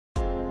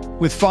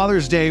With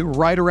Father's Day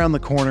right around the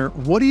corner,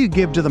 what do you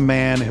give to the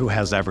man who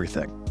has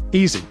everything?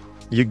 Easy.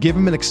 You give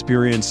him an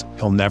experience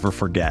he'll never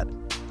forget.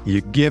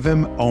 You give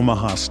him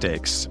Omaha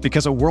Steaks,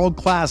 because a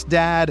world-class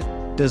dad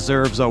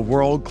deserves a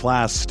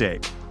world-class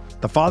steak.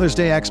 The Father's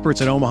Day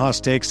experts at Omaha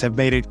Steaks have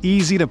made it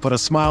easy to put a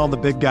smile on the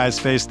big guy's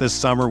face this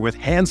summer with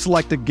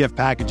hand-selected gift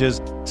packages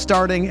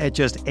starting at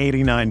just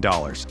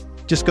 $89.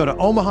 Just go to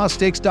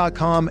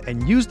omahasteaks.com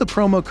and use the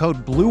promo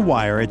code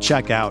BLUEWIRE at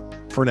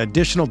checkout for an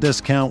additional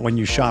discount when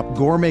you shop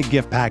gourmet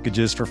gift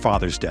packages for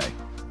Father's Day.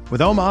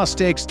 With Omaha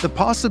Steaks, the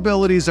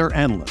possibilities are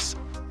endless.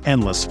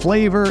 Endless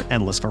flavor,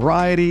 endless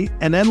variety,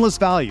 and endless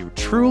value.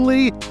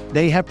 Truly,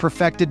 they have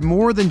perfected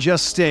more than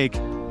just steak.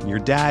 Your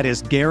dad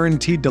is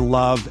guaranteed to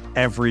love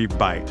every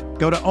bite.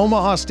 Go to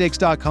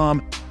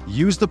omahasteaks.com,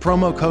 use the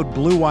promo code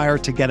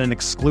BLUEWIRE to get an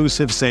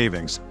exclusive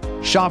savings.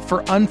 Shop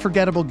for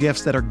unforgettable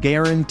gifts that are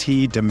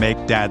guaranteed to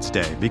make Dad's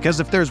Day. Because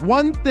if there's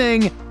one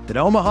thing that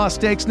Omaha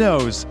Steaks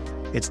knows,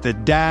 it's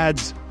that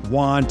dads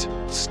want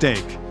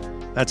steak.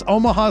 That's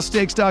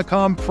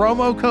omahasteaks.com,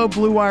 promo code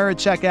BLUEWIRE at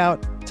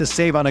checkout to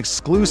save on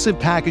exclusive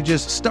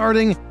packages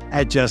starting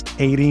at just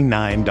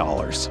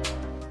 $89.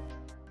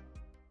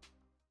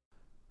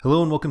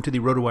 Hello and welcome to the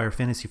RotoWire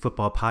Fantasy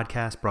Football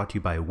Podcast brought to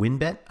you by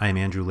WynnBET. I am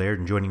Andrew Laird,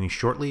 and joining me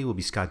shortly will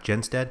be Scott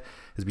Jenstead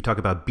as we talk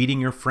about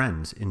beating your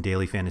friends in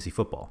daily fantasy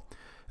football.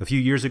 A few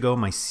years ago,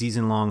 my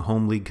season-long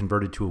home league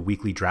converted to a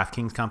weekly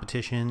DraftKings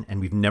competition, and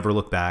we've never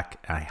looked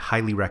back. I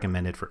highly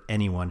recommend it for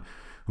anyone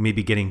who may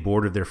be getting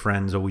bored of their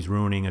friends always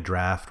ruining a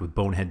draft with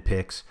bonehead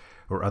picks,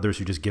 or others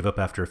who just give up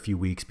after a few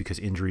weeks because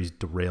injuries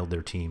derailed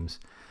their teams.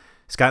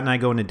 Scott and I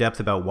go into depth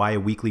about why a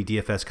weekly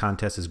DFS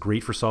contest is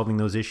great for solving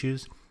those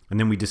issues, and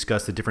then we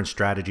discuss the different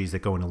strategies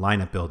that go into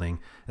lineup building,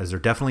 as they're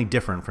definitely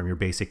different from your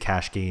basic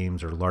cash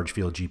games or large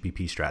field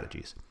GPP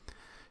strategies.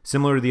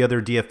 Similar to the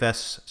other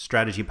DFS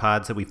strategy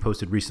pods that we've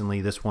posted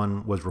recently, this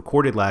one was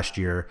recorded last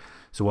year,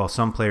 so while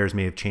some players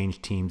may have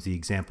changed teams, the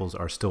examples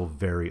are still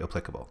very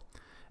applicable.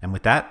 And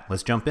with that,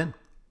 let's jump in.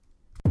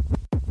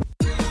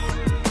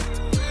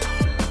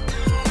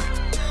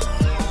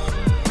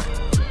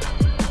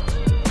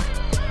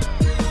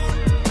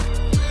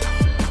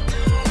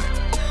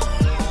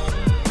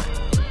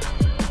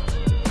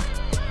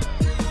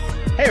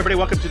 Hey everybody,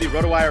 welcome to the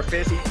RotoWire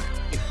Fantasy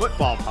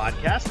Football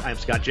Podcast. I'm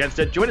Scott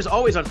Jenstead, joined as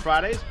always on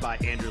Fridays by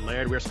Andrew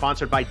Laird. We're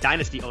sponsored by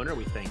Dynasty Owner.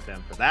 We thank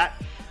them for that.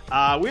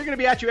 We're going to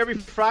be at you every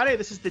Friday.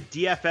 This is the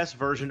DFS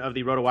version of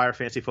the RotoWire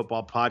Fantasy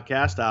Football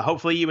Podcast.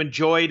 Hopefully you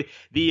enjoyed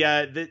the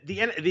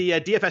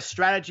DFS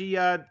strategy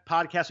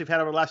podcast we've had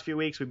over the last few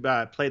weeks. We've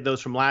played those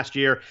from last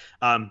year.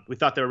 We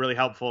thought they were really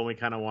helpful, and we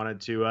kind of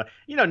wanted to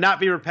not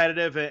be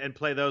repetitive and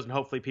play those, and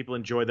hopefully people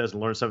enjoy those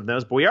and learn something from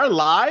those. But we are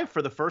live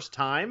for the first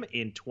time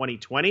in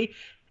 2020.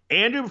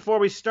 Andrew, before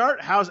we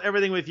start, how's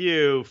everything with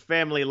you?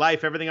 Family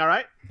life, everything all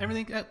right?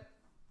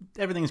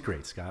 Everything's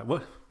great, Scott.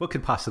 What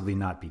could possibly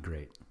not be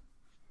great?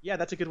 Yeah,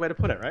 that's a good way to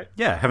put it, right?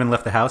 Yeah, haven't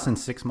left the house in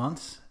 6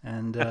 months,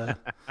 and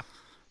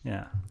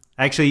yeah.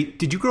 Actually,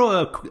 did you grow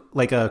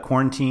a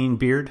quarantine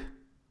beard?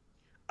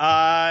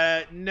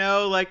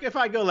 No, like if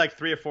I go like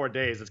 3 or 4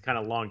 days, it's kind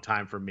of a long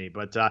time for me.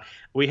 But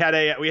we had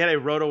a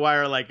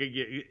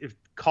RotoWire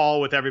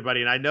call with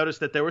everybody, and I noticed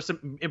that there were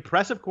some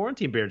impressive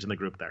quarantine beards in the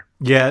group there.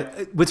 Yeah,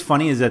 what's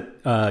funny is that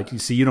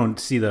you don't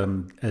see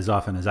them as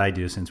often as I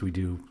do, since we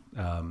do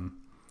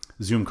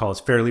Zoom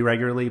calls fairly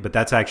regularly. But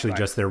that's actually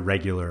just their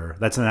regular.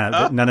 That's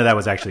not, none of that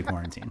was actually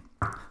quarantine.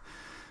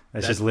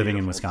 That's just living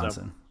in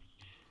Wisconsin.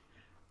 So,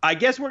 I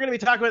guess we're going to be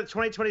talking about the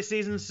 2020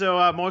 season.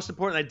 So most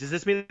importantly, does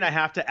this mean that I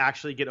have to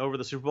actually get over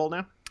the Super Bowl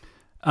now?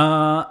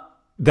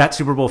 That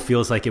Super Bowl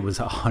feels like it was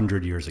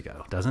 100 years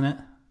ago, doesn't it?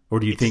 Or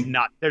do you think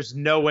not? There's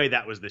no way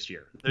that was this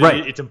year.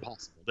 Right. It's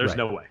impossible. There's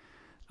no way.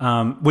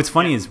 What's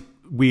funny is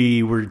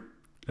we were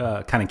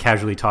kind of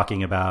casually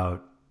talking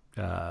about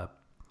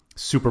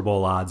Super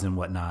Bowl odds and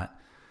whatnot,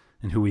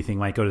 and who we think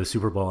might go to the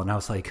Super Bowl. And I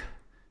was like,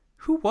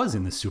 who was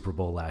in the Super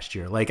Bowl last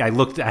year? Like I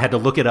had to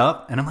look it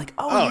up, and I'm like,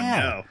 oh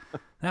yeah, no.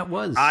 That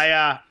was.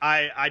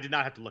 I did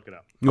not have to look it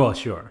up. Well,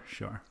 sure.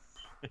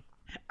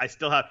 I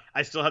still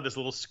have this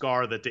little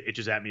scar that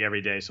itches at me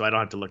every day, so I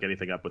don't have to look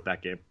anything up with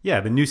that game. Yeah,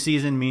 the new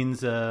season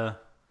means that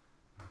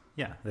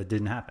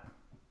didn't happen.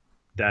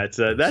 That's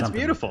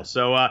beautiful. Like that.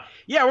 So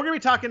we're gonna be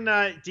talking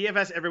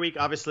DFS every week.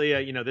 Obviously,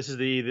 this is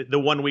the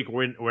 1 week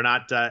we're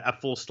not a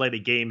full slate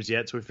of games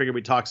yet, so we figured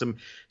we'd talk some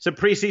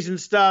preseason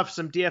stuff,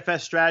 some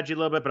DFS strategy a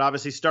little bit. But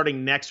obviously,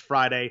 starting next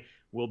Friday,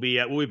 we'll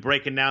be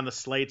breaking down the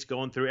slates,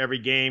 going through every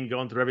game,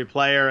 going through every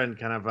player, and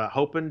kind of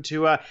hoping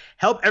to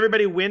help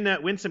everybody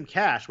win some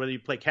cash, whether you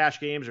play cash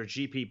games or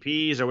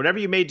GPPs or whatever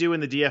you may do in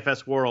the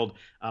DFS world.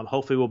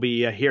 Hopefully we'll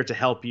be here to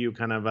help you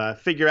kind of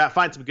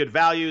find some good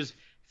values,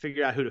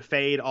 figure out who to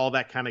fade, all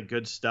that kind of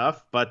good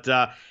stuff. But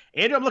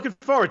Andrew, I'm looking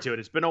forward to it.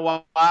 It's been a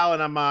while,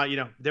 and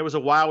I'm there was a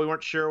while we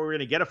weren't sure we were going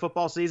to get a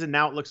football season.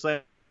 Now it looks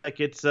like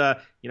it's kind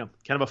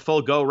of a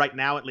full go right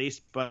now at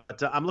least.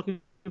 But I'm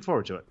looking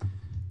forward to it.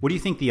 What do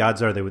you think the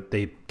odds are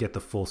they get the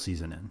full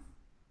season in?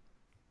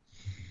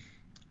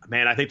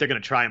 Man, I think they're going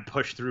to try and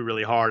push through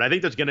really hard. I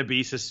think there's going to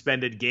be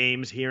suspended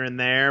games here and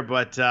there,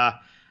 but I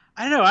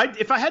don't know.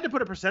 If I had to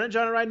put a percentage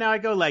on it right now,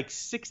 I'd go like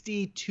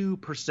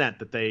 62%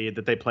 that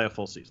they play a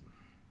full season.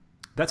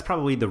 That's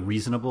probably the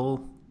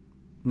reasonable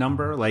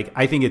number. Like,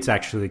 I think it's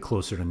actually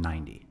closer to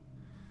 90.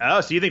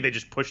 Oh, so you think they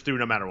just push through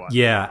no matter what?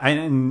 Yeah,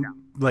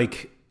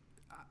 like,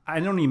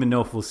 I don't even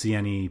know if we'll see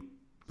any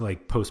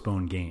like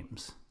postponed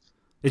games.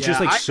 It's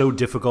just like so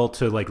difficult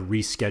to like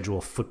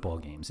reschedule football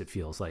games. It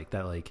feels like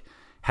that. Like,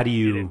 how do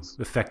you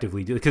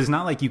effectively do it? Because it's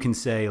not like you can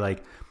say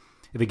like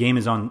if a game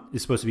is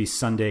supposed to be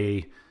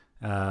Sunday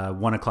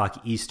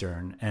 1:00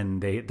 Eastern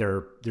and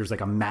there's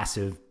like a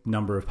massive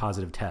number of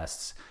positive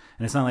tests.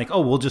 And it's not like,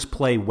 oh, we'll just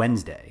play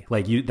Wednesday.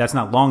 Like that's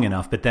not long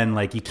enough. But then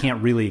like you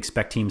can't really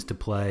expect teams to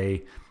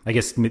play. I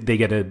guess they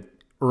get an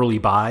early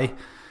bye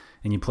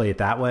and you play it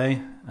that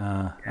way.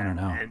 I don't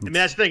know. I mean,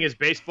 that's the thing is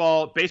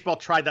baseball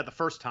tried that the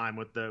first time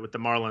with the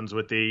Marlins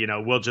with the,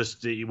 we'll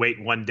just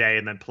wait one day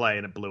and then play,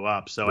 and it blew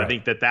up. So right. I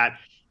think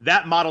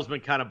that model's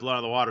been kind of blown out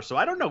of the water. So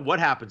I don't know what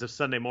happens if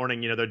Sunday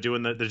morning, they're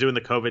doing the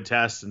COVID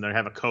tests and they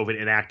have a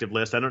COVID inactive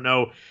list. I don't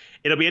know.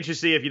 It'll be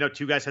interesting if,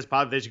 two guys has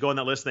positive, they just go on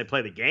that list and they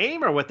play the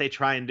game, or what they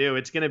try and do.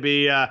 It's going to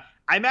be, I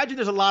imagine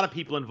there's a lot of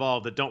people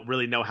involved that don't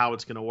really know how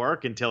it's going to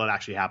work until it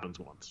actually happens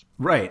once.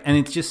 Right. And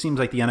it just seems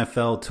like the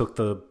NFL took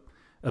the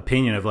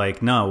opinion of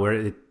like, no,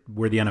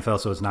 we're the NFL,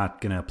 so it's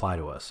not going to apply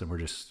to us. And we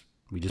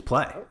just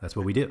play. That's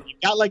what we do. You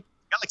got like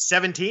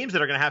 7 teams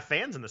that are going to have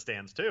fans in the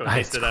stands too.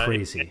 It's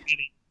crazy.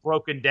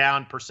 Broken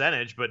down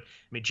percentage, but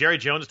I mean, Jerry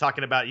Jones is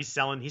talking about he's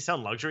selling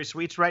luxury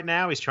suites right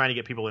now. He's trying to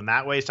get people in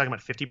that way. He's talking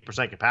about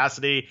 50%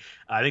 capacity.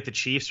 I think the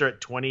Chiefs are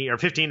at 20 or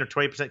 15 or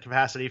 20%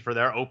 capacity for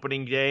their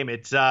opening game.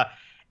 It's going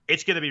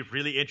to be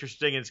really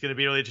interesting, and it's going to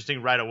be really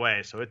interesting right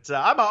away. So it's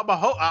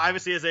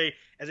obviously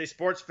as a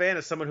sports fan,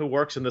 as someone who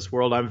works in this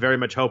world, I'm very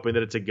much hoping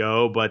that it's a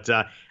go. But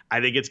I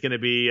think it's going to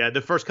be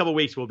the first couple of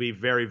weeks will be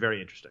very, very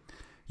interesting.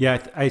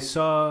 Yeah, I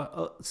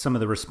saw some of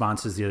the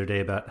responses the other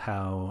day about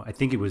how I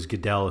think it was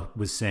Goodell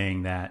was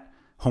saying that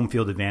home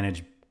field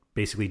advantage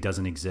basically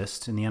doesn't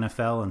exist in the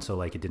NFL, and so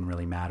like it didn't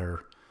really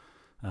matter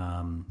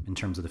in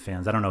terms of the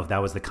fans. I don't know if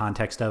that was the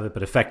context of it,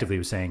 but effectively it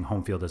was saying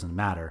home field doesn't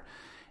matter.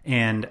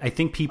 And I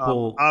think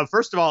people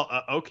first of all,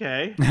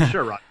 okay,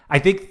 sure, right. I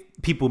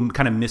think people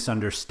kind of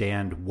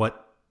misunderstand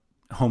what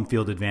home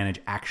field advantage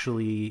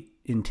actually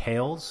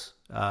entails,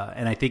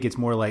 and I think it's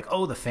more like,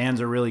 oh, the fans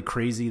are really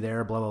crazy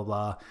there, blah blah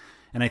blah.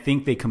 And I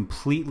think they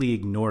completely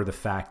ignore the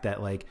fact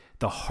that like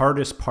the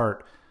hardest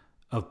part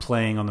of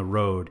playing on the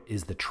road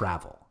is the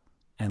travel.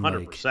 And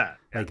 100%.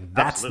 Like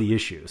that's the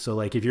issue. So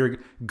like if you're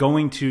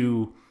going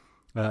to,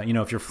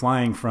 if you're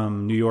flying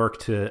from New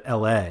York to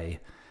LA,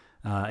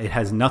 it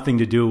has nothing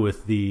to do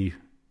with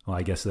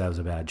I guess that was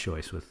a bad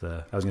choice with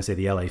I was going to say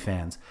the LA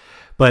fans,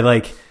 but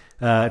like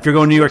if you're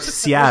going New York to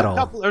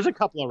Seattle, there's a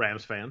couple of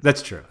Rams fans.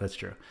 That's true.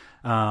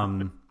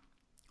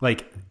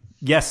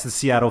 Yes, the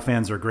Seattle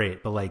fans are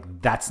great, but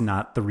like that's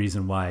not the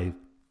reason why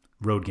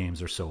road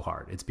games are so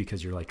hard. It's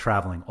because you're like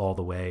traveling all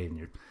the way and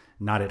you're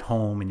not at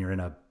home and you're in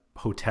a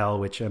hotel,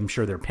 which I'm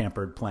sure they're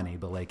pampered plenty,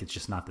 but like it's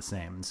just not the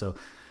same. And so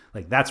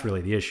like that's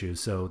really the issue.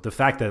 So the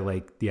fact that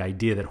like the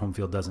idea that home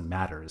field doesn't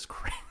matter is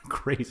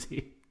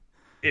crazy.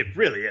 It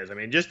really is. I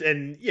mean, just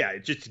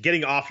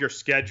getting off your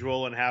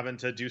schedule and having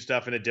to do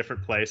stuff in a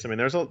different place. I mean,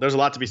 there's a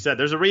lot to be said.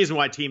 There's a reason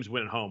why teams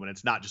win at home, and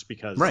it's not just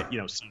because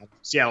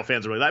Seattle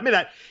fans are really. I mean,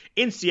 that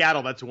in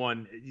Seattle, that's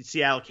one.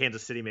 Seattle,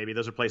 Kansas City, maybe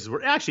those are places where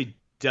it actually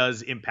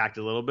does impact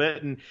a little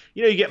bit, and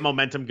you get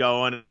momentum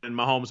going, and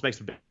Mahomes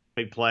makes a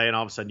big play, and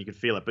all of a sudden you can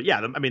feel it. But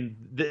yeah, I mean,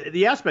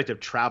 the aspect of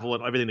travel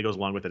and everything that goes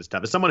along with it is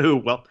tough. As someone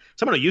who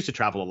used to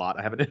travel a lot,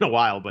 I haven't in a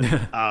while,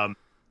 but.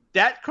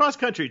 That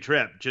cross-country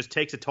trip just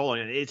takes a toll on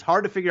it. It's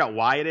hard to figure out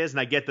why it is, and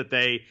I get that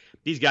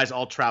these guys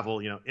all travel,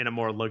 in a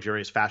more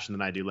luxurious fashion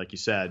than I do, like you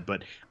said.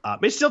 But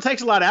it still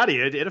takes a lot out of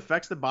you. It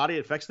affects the body,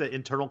 it affects the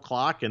internal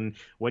clock, and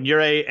when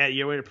you're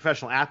a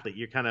professional athlete,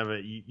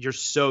 you're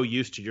so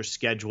used to your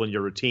schedule and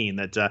your routine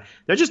that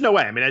there's just no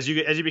way. I mean, as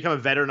you become a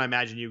veteran, I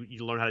imagine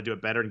you learn how to do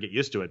it better and get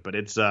used to it. But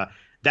it's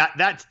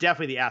that's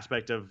definitely the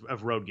aspect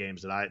of road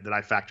games that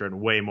I factor in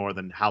way more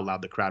than how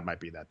loud the crowd might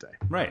be that day.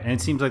 Right, and it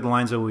seems like the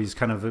Lions always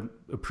kind of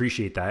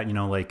appreciate that.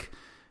 Like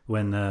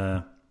when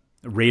the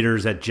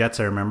Raiders at Jets,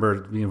 I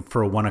remember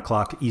for a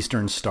 1:00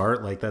 Eastern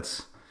start, like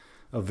that's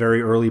a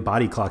very early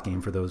body clock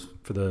game for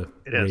the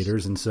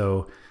Raiders, and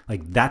so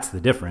like that's the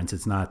difference.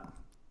 It's not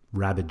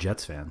rabid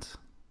Jets fans.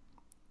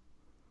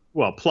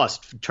 Well, plus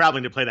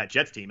traveling to play that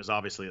Jets team is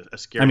obviously a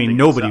scary. I mean,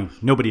 thing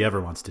nobody ever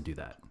wants to do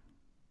that.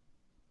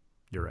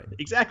 You're right.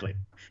 Exactly.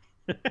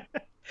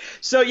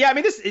 So, yeah, I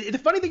mean, the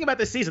funny thing about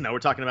this season, though, we're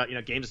talking about,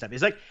 games and stuff,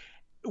 is like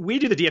we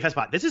do the DFS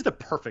pod. This is the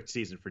perfect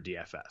season for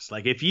DFS.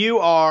 Like if you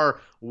are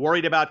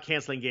worried about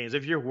canceling games,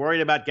 if you're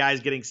worried about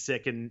guys getting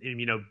sick and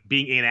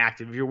being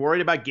inactive, if you're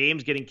worried about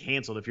games getting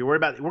canceled, if you're worried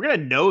about, we're going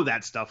to know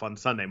that stuff on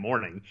Sunday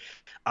morning.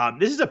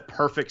 This is a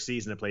perfect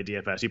season to play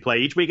DFS. You play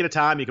each week at a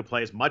time. You can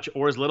play as much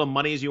or as little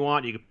money as you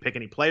want. You can pick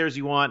any players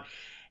you want.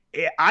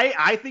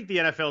 I think the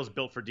NFL is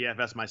built for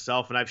DFS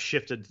myself, and I've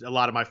shifted a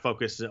lot of my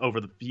focus over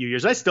the few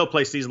years. I still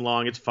play season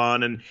long; it's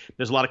fun, and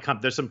there's a lot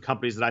of there's some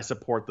companies that I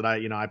support that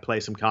I play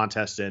some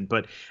contests in.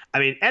 But I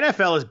mean,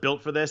 NFL is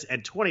built for this,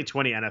 and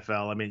 2020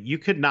 NFL. I mean, you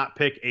could not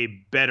pick a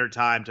better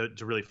time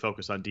to really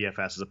focus on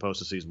DFS as opposed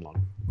to season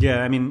long.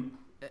 Yeah, I mean,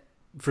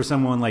 for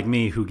someone like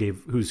me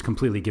who's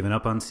completely given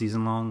up on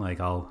season long,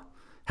 like I'll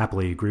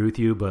happily agree with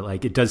you, but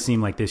like it does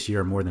seem like this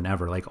year more than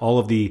ever, like all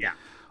of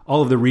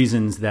the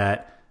reasons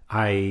that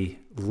I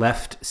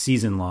left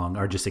season long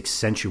are just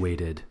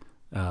accentuated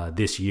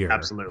this year.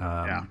 Absolutely.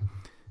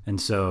 And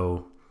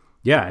so,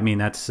 yeah, I mean,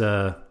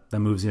 that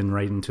moves in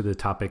right into the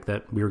topic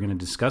that we were going to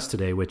discuss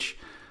today, which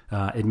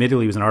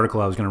admittedly was an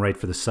article I was going to write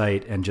for the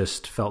site and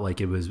just felt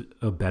like it was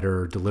a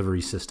better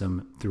delivery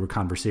system through a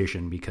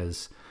conversation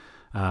because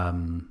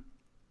it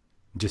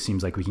just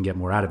seems like we can get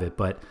more out of it.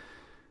 But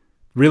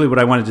really what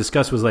I wanted to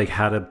discuss was like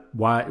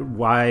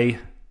why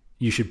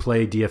you should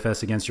play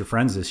DFS against your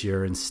friends this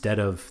year instead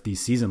of these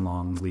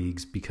season-long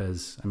leagues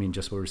because, I mean,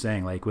 just what we're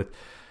saying, like with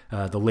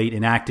the late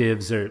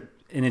inactives,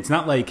 and it's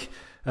not like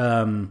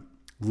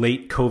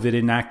late COVID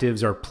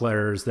inactives are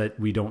players that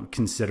we don't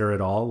consider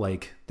at all.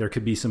 Like there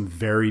could be some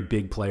very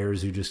big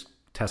players who just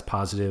test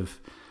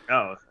positive.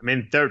 Oh, I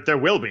mean, there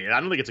will be.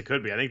 I don't think it's a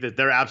could be. I think that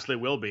there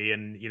absolutely will be.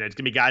 And, it's going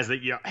to be guys that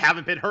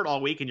haven't been hurt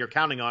all week and you're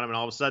counting on them. And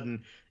all of a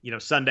sudden,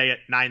 Sunday at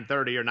 9:30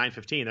 or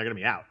 9:15, they're going to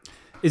be out.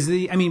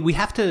 We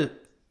have to.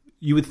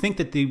 You would think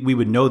that we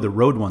would know the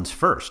road ones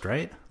first,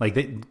 right? Like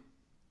are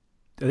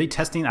they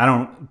testing?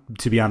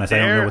 To be honest, I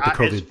don't know what the COVID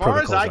protocols are.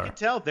 As far as I can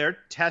tell, they're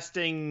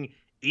testing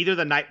either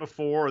the night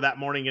before or that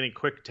morning getting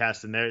quick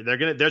tests. And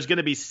there's going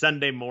to be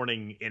Sunday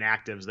morning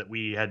inactives that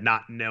we had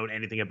not known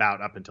anything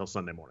about up until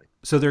Sunday morning.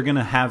 So they're going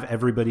to have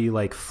everybody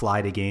like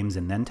fly to games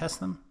and then test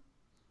them?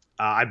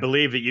 I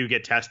believe that you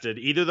get tested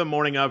either the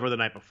morning of or the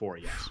night before.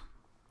 Yes.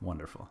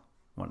 Wonderful.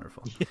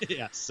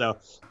 Yeah. So,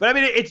 but I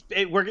mean,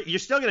 you're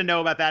still going to know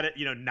about that at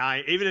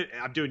 9. Even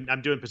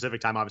I'm doing Pacific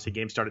time. Obviously,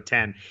 games start at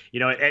 10.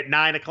 At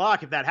 9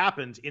 o'clock, if that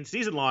happens in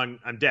season long,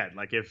 I'm dead.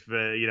 Like if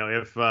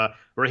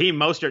Raheem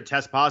Mostert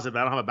tests positive,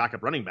 I don't have a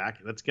backup running back.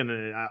 That's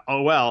gonna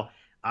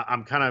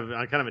I'm kind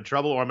of in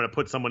trouble, or I'm going to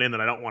put someone in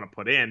that I don't want to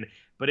put in.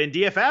 But in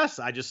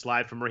DFS, I just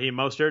slide from Raheem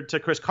Mostert to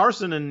Chris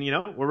Carson, and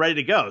we're ready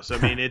to go. So I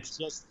mean, it's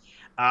just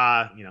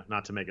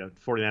not to make a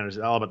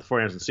 49ers all about the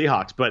 49ers and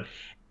Seahawks, but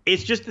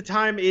it's just the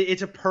time.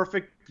 It's a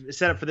perfect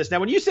setup for this.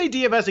 Now, when you say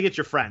DFS against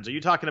your friends, are you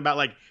talking about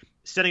like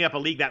setting up a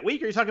league that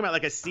week, or are you talking about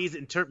like a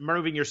season,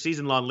 moving your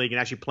season-long league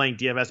and actually playing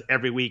DFS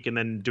every week and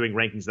then doing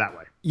rankings that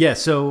way? Yeah,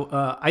 so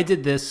I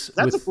did this.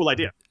 That's a cool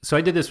idea. So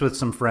I did this with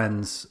some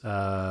friends.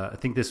 I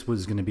think this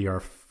was going to be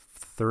our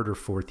third or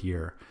fourth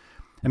year.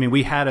 I mean,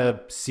 we had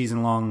a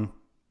season-long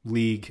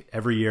league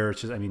every year.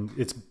 It's just, I mean,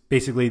 it's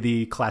basically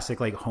the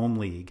classic like home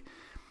league.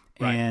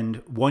 Right.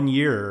 And one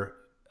year,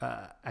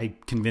 I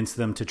convinced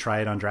them to try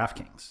it on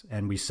DraftKings,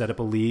 and we set up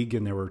a league,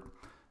 and there were,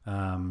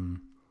 I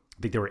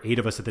think there were 8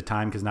 of us at the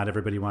time because not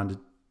everybody wanted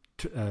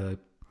to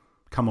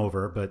come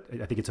over, but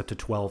I think it's up to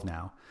 12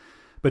 now.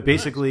 But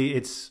basically,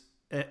 it's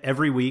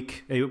every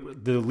week.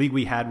 The league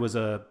we had was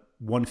a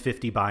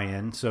 $150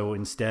 buy-in, so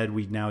instead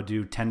we now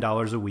do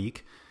 $10 a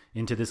week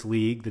into this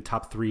league. The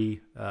top 3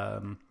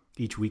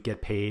 each week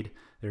get paid.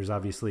 There's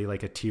obviously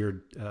like a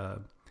tiered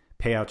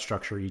payout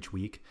structure each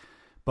week.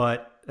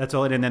 But that's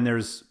all. And then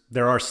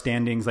there are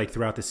standings like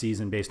throughout the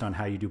season based on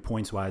how you do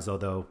points wise.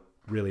 Although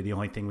really the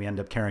only thing we end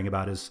up caring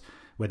about is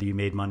whether you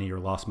made money or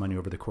lost money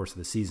over the course of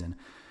the season.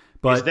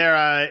 But is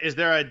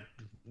there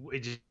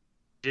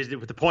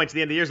with the points at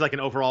the end of the year is like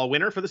an overall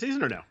winner for the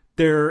season or no?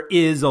 There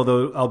is,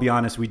 although I'll be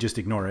honest, we just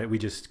ignore it. We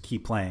just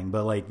keep playing.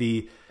 But like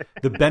the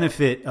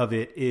benefit of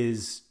it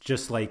is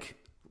just like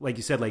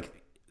you said,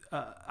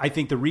 I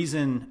think the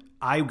reason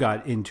I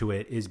got into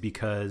it is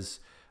because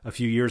a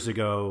few years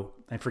ago,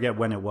 I forget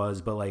when it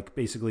was, but like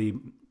basically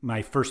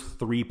my first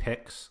 3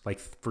 picks, like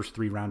first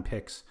 3 round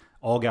picks,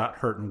 all got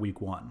hurt in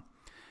week 1.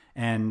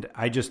 And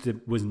I just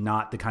was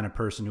not the kind of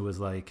person who was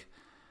like,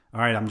 all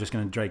right, I'm just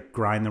going to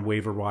grind the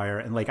waiver wire.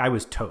 And like I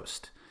was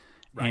toast.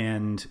 Right.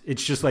 And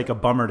it's just like a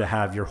bummer to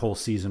have your whole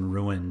season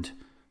ruined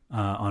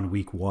on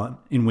week 1.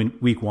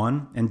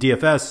 And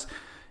DFS,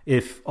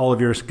 if all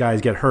of your guys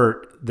get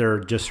hurt, they're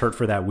just hurt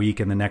for that week.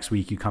 And the next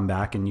week you come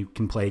back and you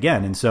can play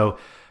again. And so,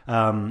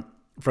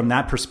 from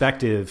that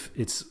perspective,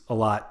 it's a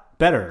lot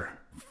better.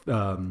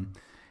 And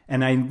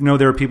I know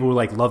there are people who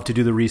like love to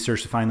do the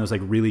research to find those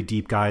like really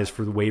deep guys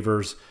for the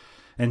waivers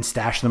and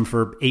stash them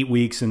for 8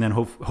 weeks and then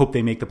hope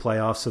they make the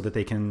playoffs so that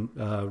they can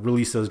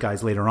release those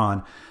guys later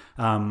on.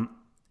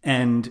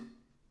 And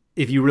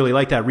if you really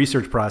like that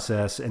research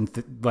process and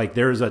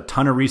there's a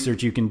ton of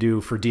research you can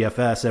do for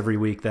DFS every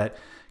week that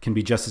can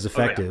be just as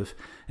effective. Oh,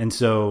 yeah. And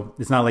so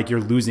it's not like you're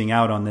losing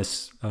out on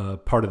this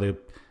part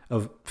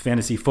of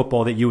fantasy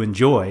football that you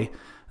enjoy.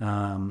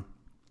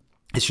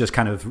 It's just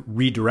kind of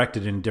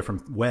redirected in a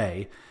different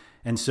way.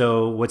 And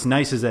so what's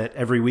nice is that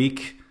every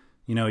week,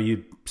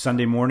 you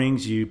Sunday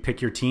mornings, you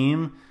pick your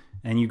team,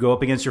 and you go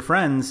up against your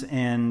friends,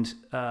 and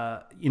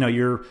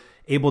you're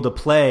able to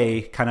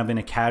play kind of in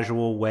a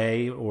casual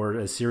way or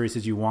as serious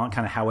as you want,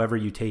 kind of however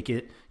you take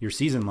it, your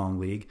season-long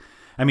league.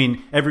 I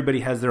mean,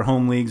 everybody has their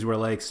home leagues where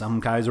like some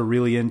guys are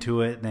really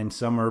into it, and then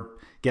some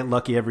get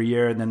lucky every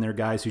year, and then there are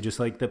guys who just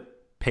like to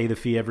pay the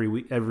fee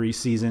every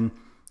season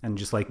and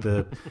just like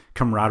the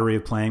camaraderie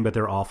of playing, but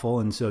they're awful.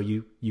 And so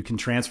you can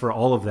transfer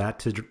all of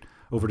that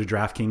over to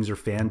DraftKings or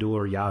FanDuel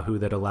or Yahoo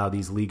that allow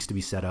these leagues to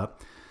be set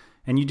up,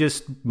 and you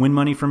just win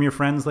money from your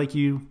friends like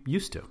you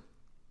used to.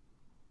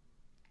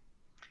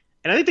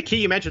 And I think the key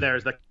you mentioned there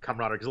is the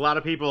camaraderie, because a lot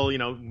of people,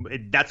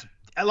 that's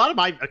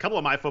a couple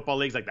of my football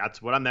leagues, like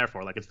that's what I'm there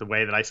for. Like it's the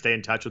way that I stay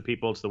in touch with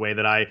people. It's the way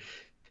that I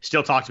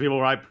still talk to people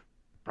where I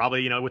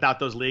probably, without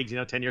those leagues,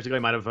 10 years ago,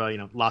 you might have,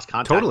 lost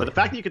contact. Totally. But the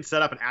fact that you can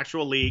set up an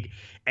actual league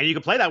and you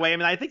can play that way, I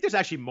mean, I think there's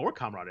actually more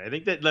camaraderie. I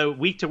think that the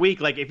week to week,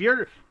 like if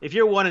you're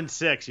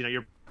 1-6,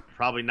 you're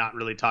probably not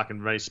really talking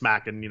very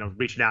smack and,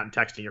 reaching out and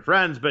texting your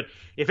friends. But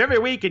if every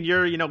week and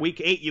you're, week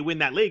 8, you win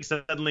that league,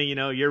 suddenly,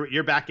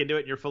 you're back into it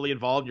and you're fully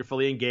involved, you're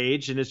fully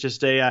engaged. And it's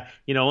just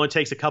only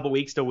takes a couple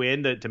weeks to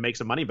win to make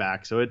some money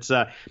back. So it's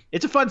a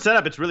fun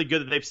setup. It's really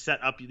good that they've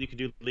set up, you can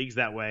do leagues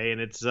that way. And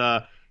it's,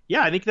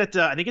 I think that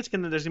there's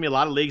gonna be a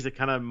lot of leagues that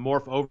kind of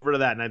morph over to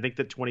that, and I think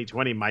that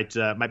 2020 might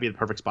be the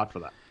perfect spot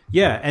for that.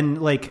 Yeah,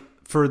 and like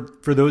for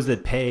those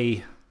that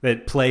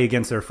play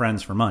against their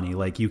friends for money,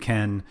 like you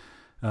can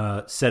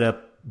set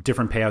up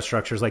different payout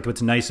structures. Like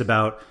what's nice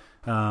about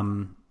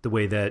the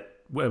way that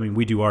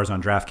we do ours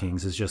on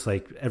DraftKings is just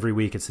like every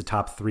week it's the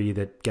top 3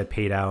 that get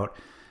paid out.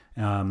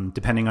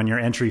 Depending on your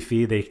entry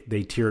fee,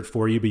 they tier it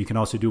for you, but you can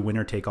also do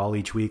winner take all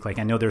each week. Like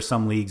I know there's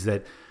some leagues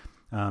that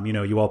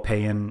you all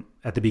pay in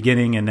at the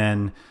beginning, and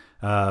then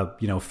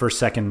first,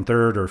 second,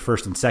 third, or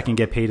first and second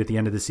get paid at the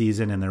end of the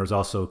season. And there was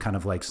also kind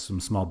of like some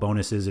small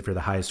bonuses if you're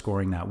the highest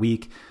scoring that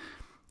week.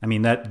 I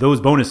mean,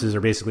 those bonuses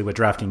are basically what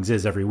DraftKings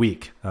is every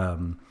week.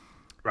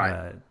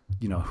 Right.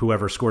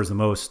 Whoever scores the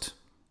most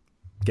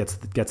gets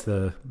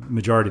the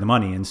majority of the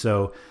money. And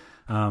so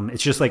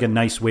it's just like a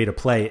nice way to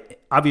play.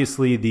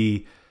 Obviously,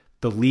 the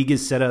league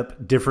is set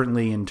up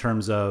differently in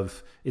terms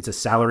of it's a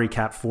salary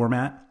cap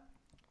format,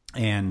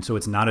 and so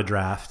it's not a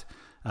draft.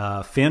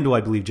 FanDuel,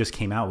 I believe, just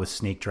came out with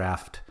Snake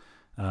Draft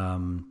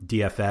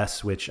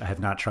DFS, which I have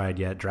not tried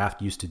yet.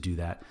 Draft used to do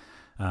that.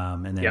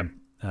 And then, yep.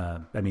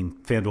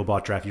 FanDuel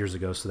bought Draft years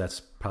ago, so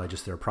that's probably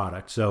just their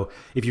product. So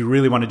if you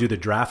really want to do the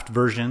draft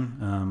version,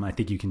 I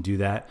think you can do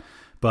that.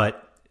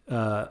 But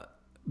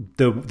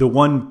the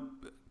one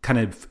kind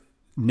of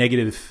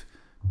negative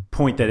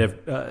point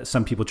that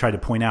some people tried to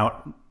point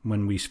out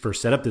when we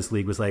first set up this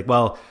league was like,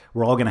 well,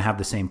 we're all going to have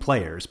the same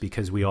players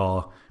because we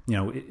all,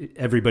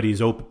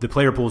 everybody's open. The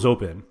player pool is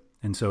open,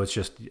 and so it's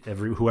just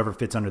whoever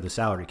fits under the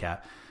salary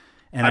cap.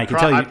 And I can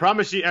tell you, I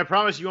promise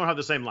you won't have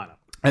the same lineup.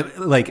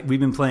 Like we've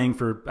been playing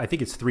for, I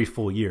think it's 3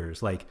 full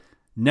years. Like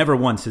never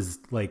once has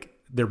like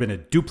there been a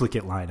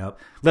duplicate lineup,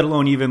 let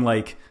alone even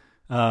like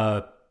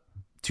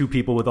 2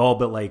 people with all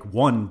but like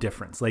one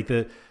difference. Like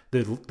the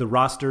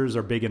rosters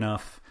are big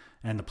enough,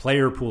 and the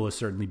player pool is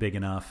certainly big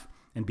enough.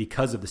 And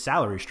because of the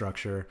salary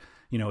structure,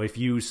 if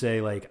you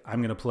say like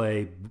I'm going to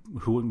play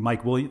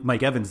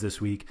Mike Evans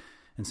this week,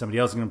 and somebody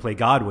else is going to play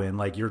Godwin,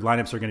 like your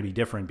lineups are going to be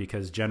different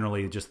because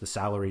generally just the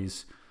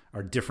salaries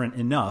are different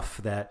enough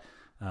that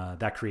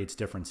that creates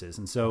differences.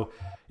 And so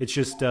it's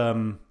just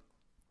a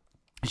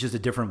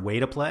different way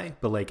to play,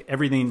 but like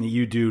everything that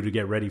you do to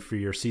get ready for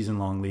your season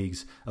long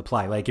leagues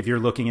apply. Like if you're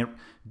looking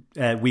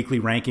at weekly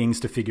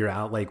rankings to figure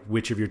out like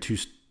which of your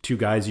two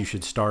guys you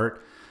should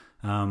start,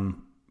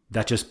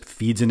 that just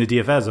feeds into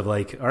DFS of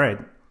like, all right,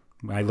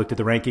 I looked at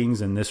the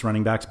rankings and this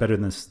running back's better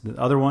than the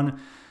other one.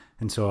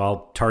 And so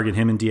I'll target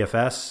him in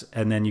DFS,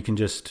 and then you can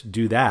just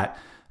do that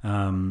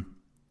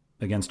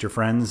against your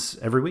friends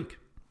every week.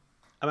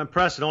 I'm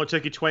impressed. It only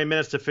took you 20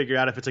 minutes to figure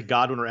out if it's a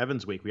Godwin or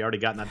Evans week. We already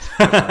got in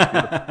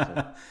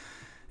that.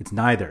 It's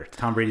neither.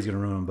 Tom Brady's going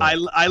to ruin them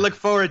both. I look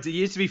forward to it. It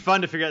used to be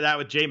fun to figure that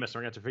with Jameis.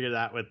 We're going to have to figure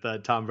that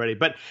with Tom Brady.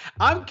 But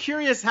I'm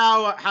curious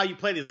how you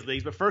play these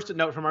leagues. But first, a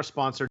note from our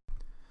sponsor.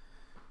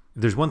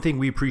 If there's one thing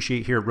we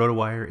appreciate here at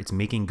RotoWire, it's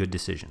making good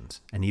decisions.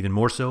 And even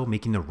more so,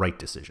 making the right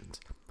decisions.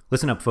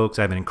 Listen up, folks.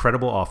 I have an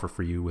incredible offer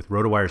for you with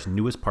RotoWire's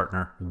newest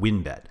partner,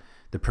 WynnBET,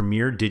 the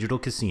premier digital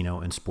casino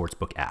and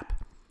sportsbook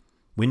app.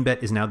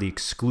 WynnBET is now the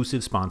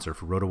exclusive sponsor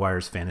for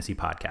RotoWire's fantasy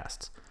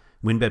podcasts.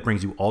 WynnBET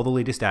brings you all the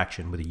latest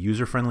action with a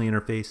user-friendly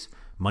interface,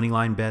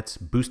 moneyline bets,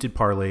 boosted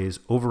parlays,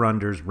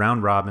 over-unders,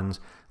 round robins,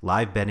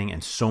 live betting,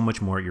 and so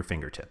much more at your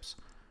fingertips.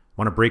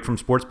 Want a break from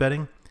sports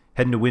betting?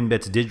 Head into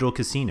WynnBET's digital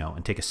casino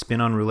and take a spin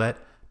on roulette,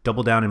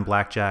 double down in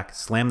blackjack,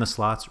 slam the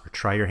slots, or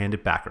try your hand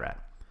at Baccarat.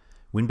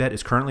 WynnBET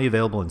is currently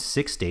available in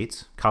 6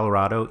 states,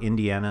 Colorado,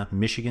 Indiana,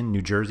 Michigan,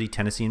 New Jersey,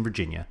 Tennessee, and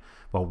Virginia,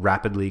 while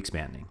rapidly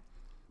expanding.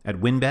 At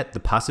WynnBET,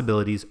 the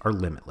possibilities are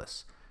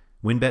limitless.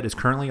 WynnBET is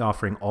currently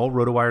offering all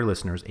RotoWire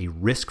listeners a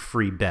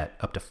risk-free bet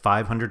up to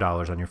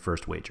 $500 on your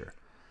first wager.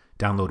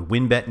 Download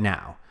WynnBET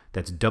now.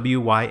 That's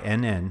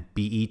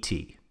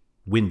WYNNBET.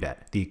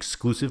 WynnBET, the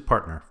exclusive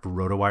partner for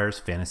RotoWire's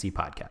fantasy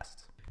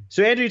podcasts.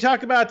 So Andrew, you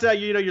talk about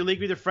your league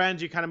with your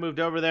friends. You kind of moved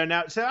over there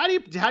now. So how do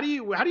you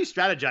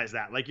strategize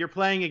that? Like you're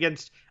playing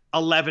against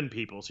 11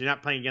 people, so you're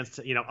not playing against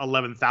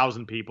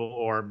 11,000 people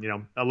or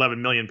 11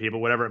 million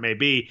people, whatever it may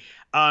be.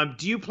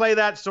 Do you play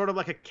that sort of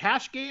like a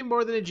cash game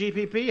more than a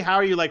GPP? How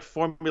are you like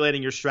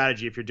formulating your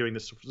strategy if you're doing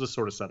this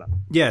sort of setup?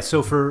 Yeah,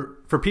 so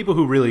for people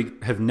who really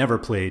have never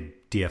played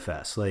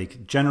DFS,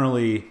 like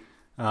generally,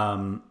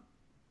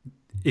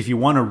 if you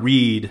want to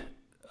read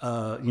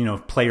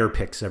player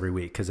picks every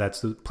week,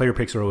 because player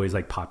picks are always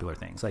like popular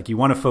things. Like you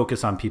want to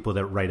focus on people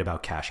that write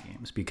about cash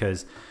games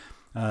because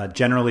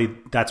generally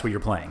that's what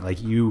you're playing. Like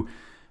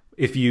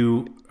if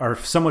you are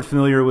somewhat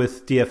familiar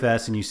with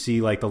DFS and you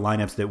see like the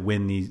lineups that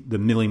win the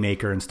Millie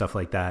Maker and stuff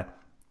like that,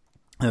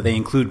 they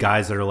include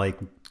guys that are like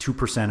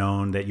 2%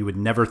 owned that you would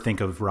never think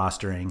of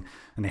rostering,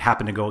 and they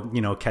happen to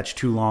go catch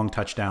 2 long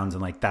touchdowns,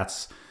 and like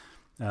that's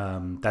how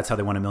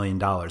they won $1 million.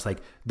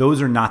 Like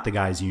those are not the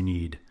guys you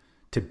need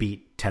to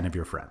beat 10 of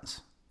your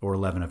friends or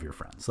 11 of your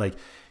friends. Like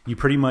you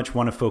pretty much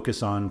want to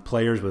focus on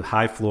players with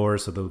high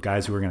floors, so the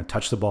guys who are going to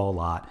touch the ball a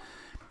lot.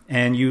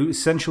 And you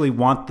essentially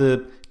want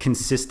the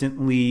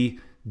consistently,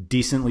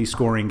 decently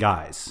scoring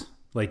guys.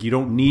 Like you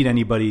don't need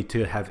anybody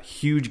to have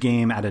huge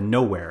game out of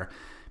nowhere,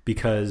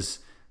 because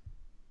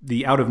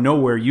the out of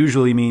nowhere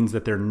usually means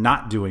that they're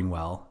not doing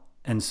well.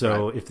 And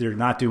so if they're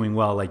not doing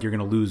well, like you're going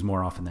to lose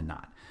more often than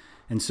not.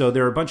 And so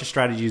there are a bunch of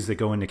strategies that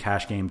go into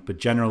cash games, but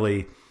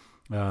generally,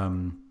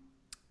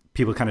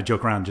 people kind of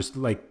joke around, just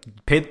like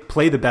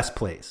play the best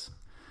plays.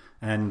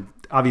 And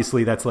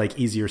obviously that's like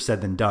easier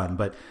said than done.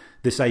 But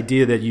this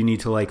idea that you need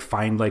to like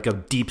find like a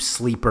deep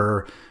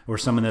sleeper or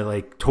someone that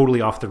like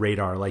totally off the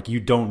radar, like you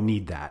don't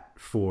need that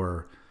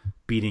for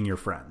beating your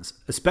friends.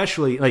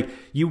 Especially like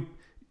you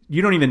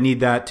don't even need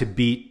that to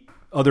beat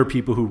other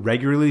people who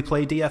regularly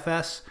play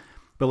DFS.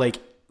 But like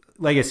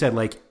I said,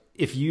 like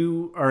if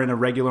you are in a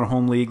regular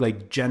home league,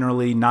 like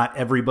generally not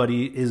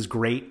everybody is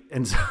great.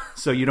 And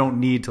so you don't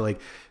need to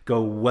like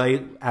go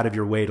way out of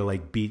your way to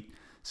like beat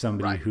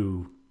somebody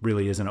who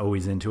really isn't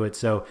always into it.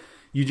 So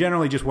you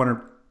generally just want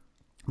to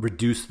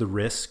reduce the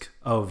risk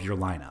of your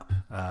lineup.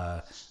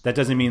 That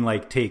doesn't mean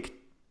like take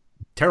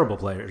terrible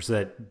players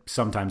that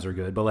sometimes are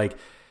good, but like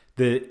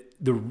the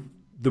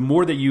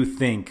more that you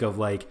think of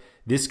like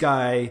this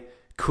guy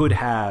could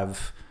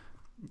have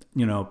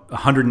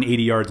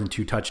 180 yards and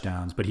 2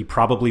 touchdowns, but he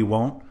probably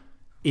won't.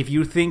 If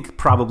you think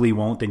probably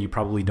won't, then you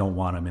probably don't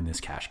want him in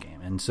this cash game.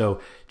 And so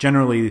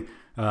generally,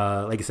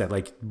 like I said,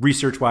 like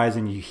research wise,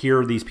 and you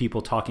hear these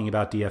people talking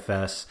about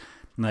DFS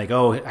and like,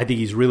 oh, I think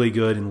he's really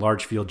good in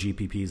large field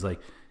GPPs.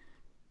 Like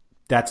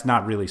that's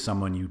not really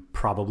someone you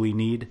probably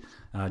need.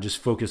 Just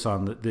focus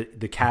on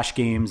the cash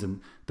games,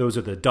 and those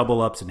are the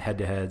double ups and head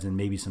to heads and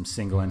maybe some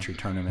single entry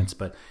tournaments,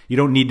 but you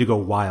don't need to go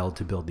wild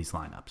to build these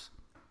lineups.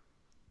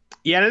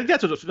 Yeah, and I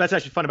think that's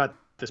actually fun about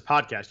this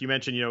podcast. You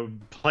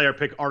mentioned, player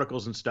pick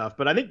articles and stuff,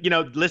 but I think,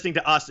 listening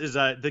to us is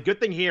the good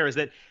thing here is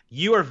that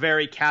you are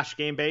very cash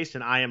game based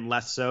and I am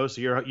less so. So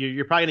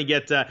you're probably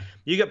going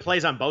to get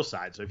plays on both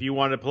sides. So if you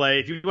want to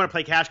play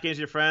cash games with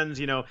your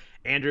friends,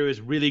 Andrew is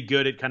really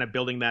good at kind of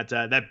building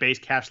that base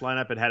cash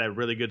lineup and had a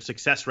really good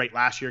success rate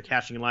last year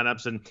cashing in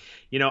lineups. And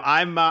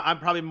I'm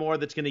probably more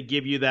that's going to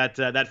give you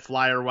that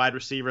flyer wide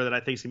receiver that I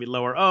think is going to be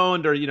lower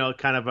owned, or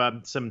kind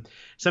of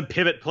some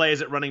pivot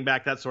plays at running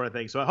back, that sort of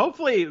thing. So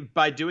hopefully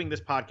by doing this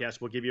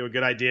podcast, we'll give you a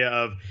good idea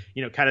of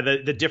kind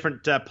of the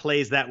different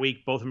plays that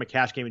week, both from a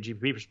cash game and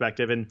GPP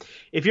perspective. And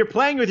if you're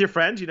playing with your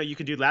friends, you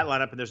can do that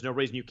lineup, and there's no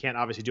reason you can't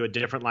obviously do a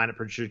different lineup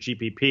for your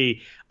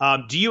GPP.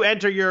 Do you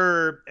enter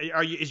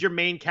is your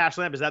main cash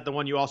lineup, is that the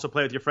one you also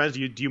play with your friends?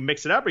 Do you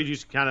mix it up, or you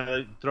just kind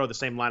of throw the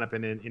same lineup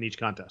in each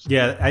contest?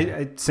 Yeah,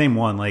 I same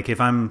one. Like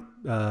if I'm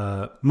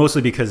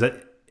mostly because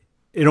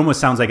it almost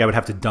sounds like I would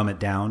have to dumb it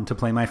down to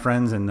play my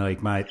friends, and like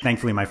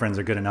thankfully my friends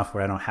are good enough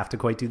where I don't have to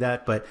quite do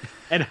that. But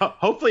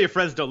hopefully your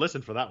friends don't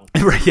listen for that one.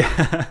 Right?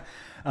 Yeah.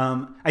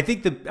 I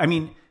think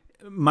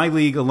my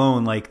league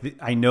alone, like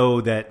I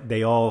know that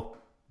they all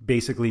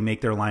basically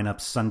make their lineups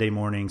Sunday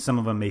morning. Some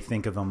of them may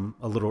think of them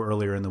a little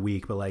earlier in the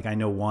week, but like I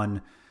know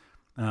one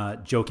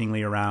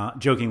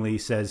jokingly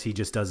says he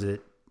just does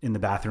it in the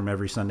bathroom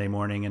every Sunday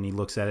morning, and he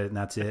looks at it and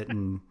that's it,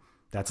 and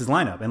that's his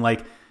lineup. And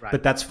like,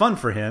 but that's fun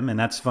for him, and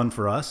that's fun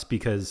for us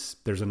because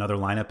there's another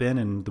lineup in,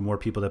 and the more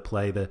people that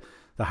play, the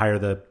higher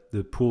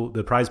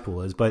the prize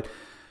pool is. But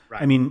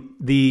I mean,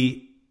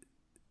 the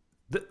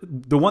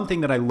one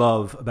thing that I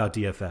love about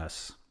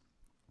DFS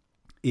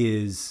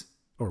is,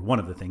 or one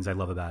of the things I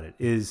love about it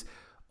is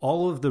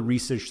all of the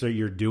research that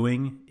you're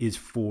doing is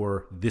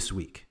for this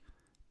week.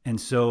 And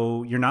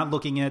so you're not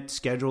looking at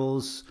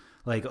schedules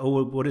like,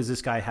 oh, what does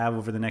this guy have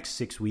over the next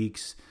 6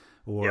 weeks?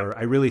 Or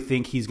I really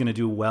think he's going to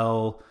do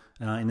well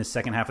in the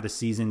second half of the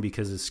season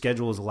because his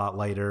schedule is a lot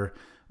lighter,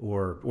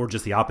 or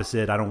just the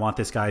opposite. I don't want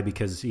this guy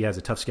because he has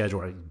a tough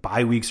schedule. Or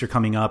bye weeks are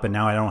coming up, and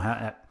now I don't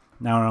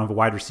have a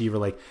wide receiver.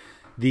 Like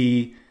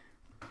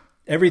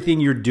everything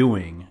you're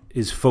doing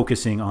is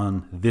focusing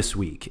on this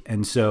week.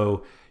 And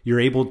so you're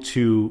able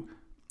to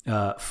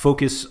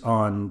focus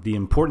on the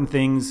important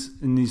things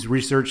in these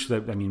research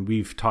that,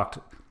 we've talked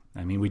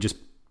I mean, we just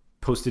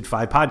posted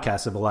 5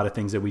 podcasts of a lot of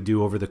things that we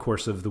do over the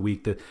course of the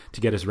week to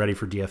get us ready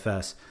for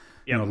DFS.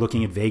 You know,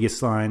 looking at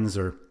Vegas lines,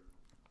 or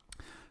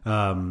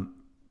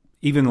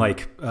even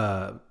like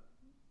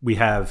we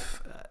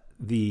have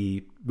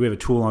a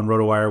tool on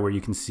RotoWire where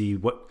you can see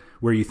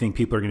where you think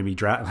people are going to be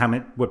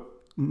what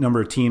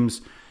number of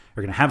teams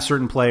are going to have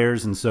certain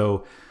players, and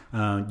so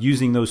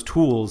using those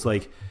tools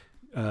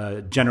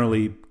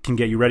generally can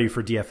get you ready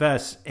for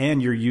DFS,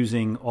 and you're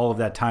using all of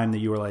that time that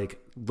you were like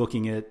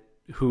looking at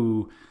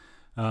who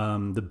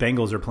the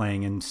Bengals are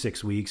playing in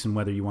 6 weeks and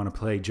whether you want to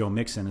play Joe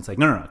Mixon. It's like,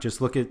 no, just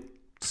look at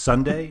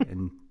Sunday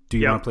and do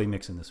you want to play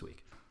Mixon this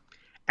week?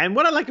 And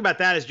what I like about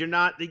that is you're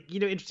not,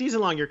 in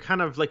season long, you're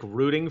kind of like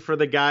rooting for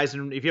the guys.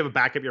 And if you have a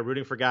backup, you're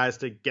rooting for guys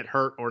to get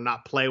hurt or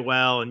not play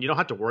well. And you don't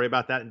have to worry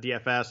about that in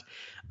DFS.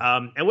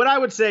 And what I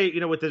would say,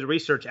 with the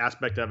research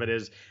aspect of it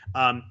is,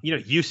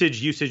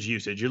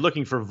 usage. You're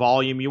looking for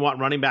volume. You want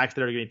running backs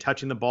that are going to be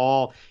touching the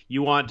ball.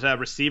 You want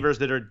receivers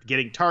that are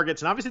getting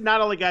targets. And obviously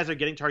not only guys that are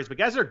getting targets, but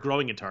guys that are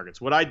growing in targets.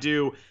 What I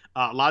do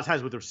a lot of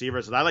times with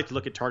receivers is I like to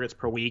look at targets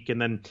per week. And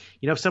then,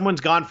 if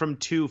someone's gone from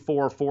 2,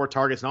 4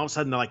 targets and all of a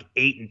sudden they're like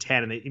 8 and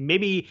 10, and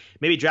maybe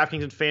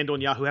DraftKings and FanDuel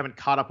and Yahoo haven't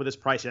caught up with this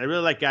price yet. I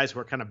really like guys who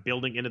are kind of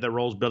building into their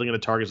roles, building into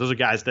targets. Those are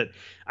guys that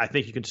I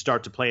think you can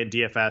start to play in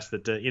DFS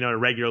that, in a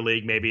regular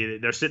league, maybe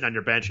they're sitting on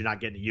your bench, you're not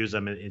getting to use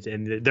them,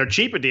 and they're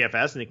cheap at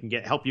DFS, and they can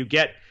help you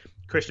get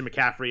Christian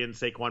McCaffrey and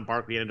Saquon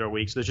Barkley into our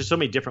week. So there's just so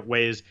many different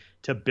ways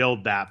to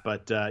build that.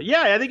 But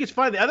I think it's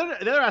fun. The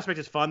other aspect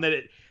is fun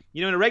that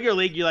in a regular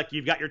league,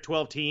 you've got your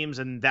 12 teams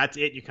and that's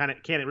it. You kind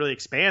of can't really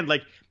expand.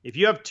 Like if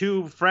you have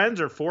 2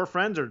 friends or 4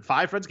 friends or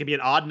 5 friends, it can be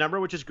an odd number,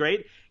 which is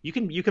great. You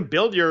can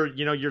build your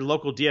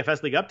local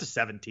DFS league up to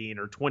 17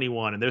 or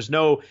 21, and there's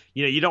no,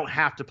 you don't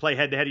have to play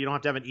head to head. You don't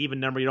have to have an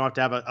even number. You don't have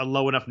to have a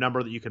low enough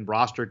number that you can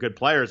roster good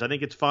players. I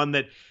think it's fun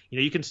that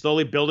you can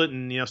slowly build it,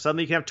 and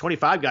suddenly you can have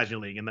 25 guys in your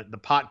league, and the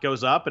pot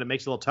goes up, and it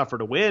makes it a little tougher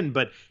to win,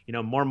 but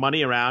more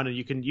money around, and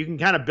you can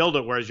kind of build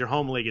it. Whereas your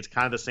home league, it's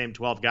kind of the same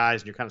 12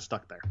 guys, and you're kind of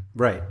stuck there.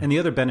 Right, and the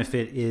other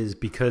benefit is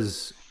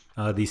because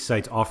these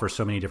sites offer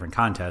so many different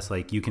contests.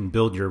 Like you can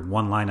build your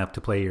one lineup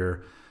to play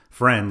your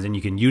friends, and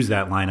you can use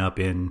that lineup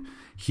in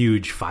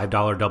huge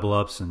 $5 double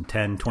ups and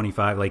 10,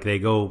 25, like they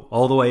go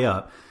all the way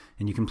up,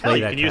 and you can play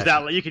you can use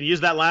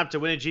that lineup to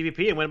win a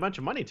GPP and win a bunch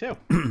of money too.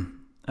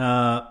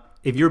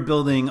 If you're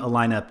building a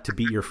lineup to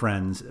beat your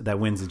friends that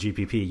wins the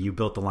GPP, you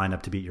built the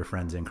lineup to beat your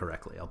friends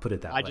incorrectly. I'll put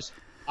it that way.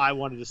 I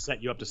wanted to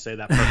set you up to say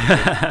that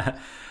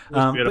perfectly. It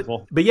was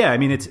beautiful. But yeah, I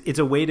mean, it's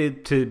a way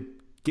to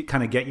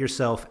get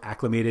yourself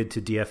acclimated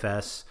to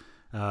DFS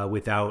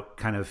without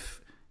kind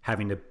of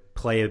having to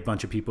play a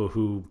bunch of people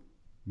who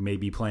may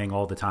be playing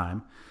all the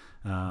time.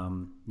 You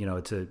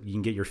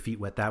can get your feet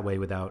wet that way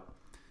without,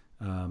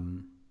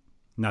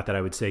 not that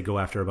I would say go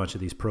after a bunch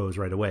of these pros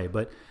right away,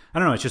 but I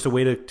don't know. It's just a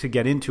way to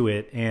get into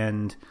it.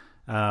 And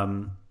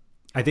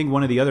I think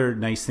one of the other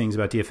nice things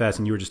about DFS,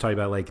 and you were just talking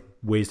about like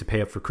ways to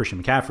pay up for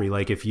Christian McCaffrey.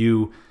 Like if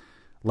you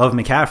love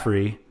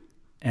McCaffrey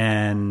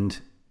and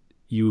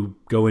you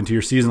go into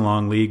your season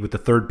long league with the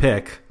 3rd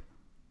pick,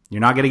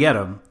 you're not going to get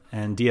him.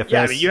 And DFS,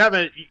 yeah, I mean, you have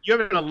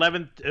an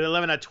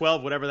 11 at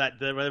 12, whatever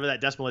that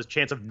decimal is,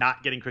 chance of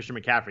not getting Christian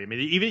McCaffrey. I mean,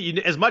 even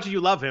as much as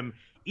you love him,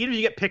 even if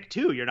you get picked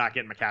 2, you're not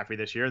getting McCaffrey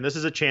this year, and this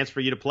is a chance for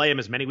you to play him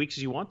as many weeks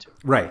as you want to.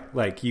 Right,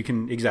 like you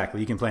can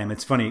play him.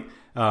 It's funny.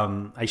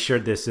 I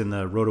shared this in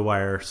the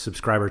RotoWire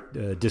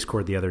subscriber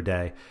Discord the other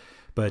day,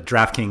 but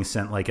DraftKings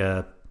sent like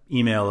a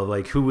email of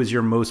like who was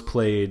your most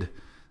played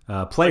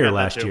player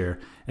last year,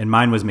 and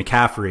mine was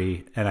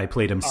McCaffrey, and I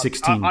played him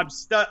 16. I'm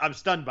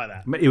stunned by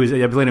that.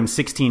 I played him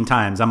 16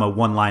 times. I'm a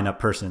one lineup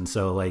person,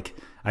 so like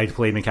I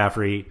played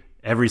McCaffrey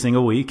every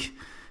single week.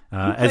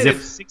 As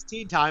if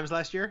 16 times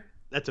last year.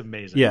 That's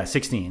amazing. Yeah,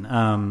 16.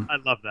 I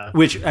love that.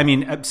 Which, I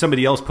mean,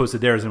 somebody else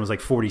posted theirs and it was like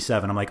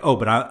 47. I'm like, oh,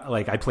 but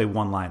I play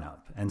one lineup,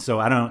 and so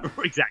I don't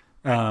exactly.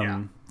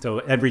 Yeah. So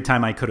every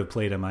time I could have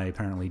played him, I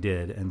apparently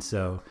did, and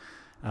so.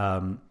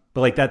 But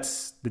like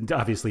that's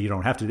obviously you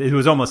don't have to. It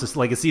was almost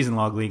like a season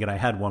log league, and I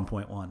had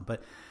 1.1.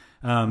 But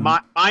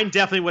mine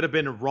definitely would have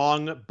been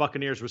wrong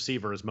Buccaneers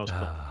receiver as most.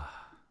 That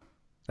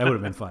would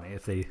have been funny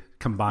if they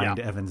combined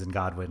Evans and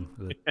Godwin.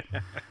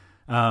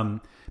 But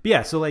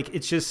yeah, so like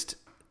it's just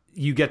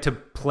you get to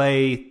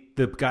play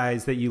the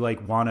guys that you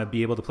like want to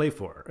be able to play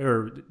for,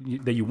 or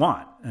that you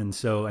want, and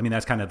so I mean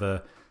that's kind of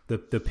the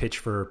pitch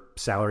for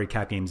salary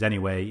cap games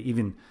anyway.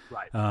 Even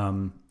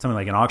something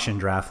like an auction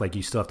draft, like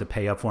you still have to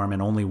pay up for them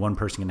and only one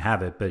person can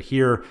have it. But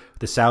here,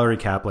 the salary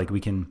cap, like we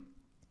can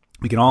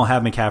all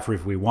have McCaffrey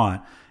if we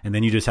want, and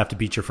then you just have to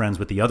beat your friends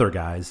with the other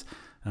guys,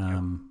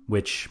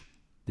 which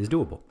is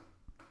doable.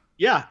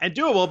 Yeah, and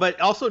doable, but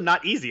also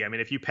not easy. I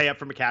mean, if you pay up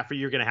for McCaffrey,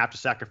 you're going to have to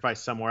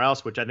sacrifice somewhere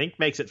else, which I think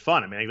makes it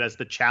fun. I mean, that's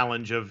the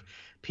challenge of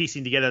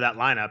piecing together that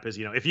lineup is,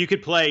 if you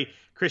could play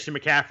Christian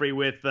McCaffrey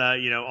with,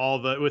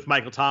 with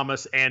Michael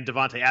Thomas and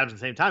Devontae Adams at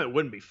the same time, it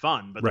wouldn't be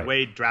fun. But the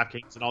way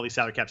DraftKings and all these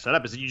salary caps set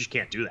up is that you just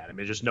can't do that. I mean,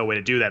 there's just no way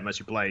to do that unless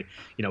you play,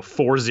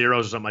 4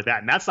 zeros or something like that.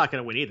 And that's not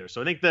going to win either.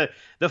 So I think the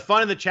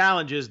fun and the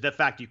challenge is the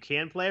fact you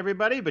can play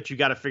everybody, but you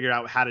got to figure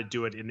out how to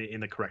do it in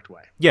the correct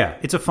way. Yeah,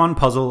 it's a fun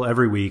puzzle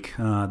every week.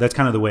 That's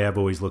kind of the way I've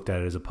always looked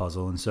at it, as a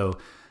puzzle. And so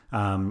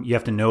you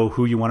have to know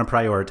who you want to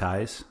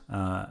prioritize.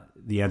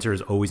 The answer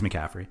is always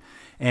McCaffrey.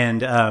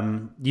 And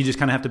you just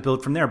kind of have to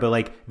build from there. But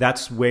like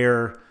that's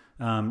where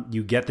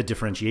you get the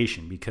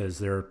differentiation, because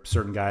there are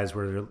certain guys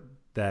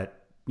that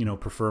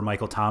prefer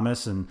Michael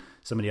Thomas, and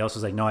somebody else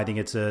is like, no, I think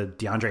it's a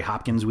DeAndre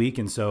Hopkins week.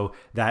 And so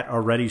that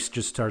already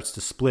just starts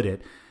to split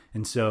it.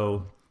 And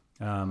so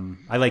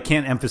I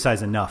can't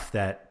emphasize enough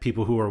that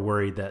people who are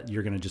worried that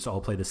you're going to just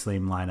all play the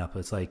same lineup,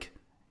 it's like,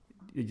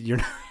 you're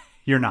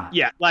not.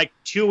 Yeah, like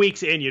 2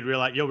 weeks in,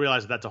 you'll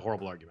realize that's a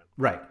horrible argument.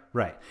 Right.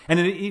 And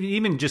it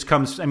even just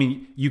comes, I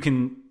mean,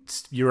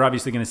 you're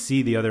obviously going to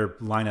see the other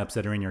lineups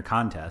that are in your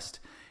contest,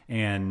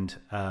 and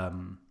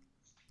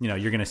you're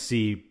going to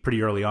see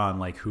pretty early on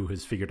like who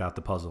has figured out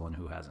the puzzle and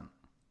who hasn't.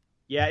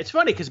 Yeah, it's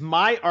funny because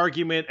my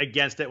argument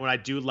against it, what I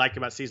do like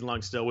about season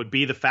long still, would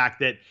be the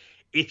fact that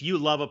if you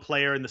love a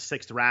player in the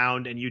 6th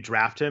round and you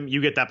draft him, you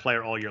get that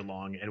player all year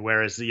long. And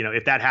whereas,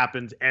 if that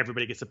happens,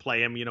 everybody gets to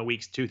play him,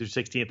 weeks 2 through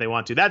 16 if they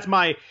want to. That's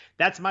my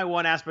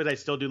one aspect I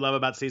still do love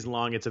about season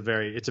long. It's a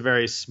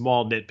very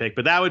small nitpick,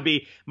 but that would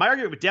be my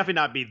argument. Would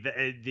definitely not be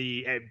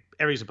the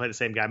everybody's gonna play the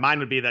same guy. Mine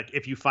would be that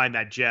if you find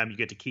that gem, you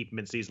get to keep him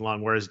in season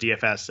long. Whereas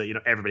DFS,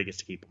 everybody gets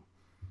to keep him.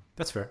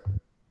 That's fair.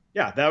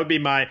 Yeah, that'd be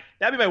my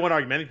one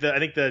argument. I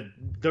think the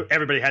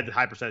everybody had the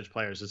high percentage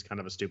players is kind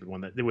of a stupid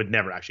one that it would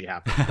never actually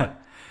happen.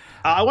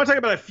 I want to talk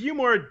about a few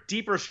more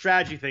deeper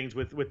strategy things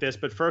with this,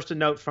 but first a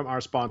note from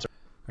our sponsor.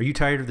 Are you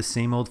tired of the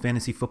same old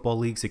fantasy football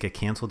leagues that get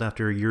canceled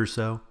after a year or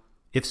so?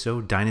 If so,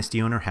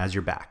 Dynasty Owner has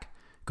your back.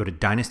 Go to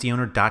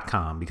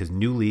dynastyowner.com because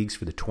new leagues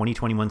for the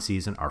 2021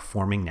 season are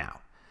forming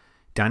now.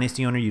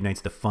 Dynasty Owner unites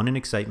the fun and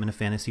excitement of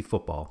fantasy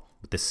football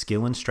with the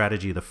skill and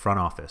strategy of the front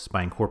office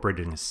by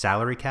incorporating a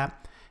salary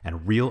cap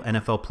and real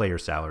NFL player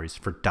salaries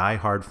for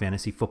die-hard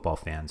fantasy football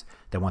fans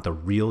that want the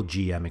real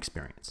GM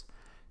experience.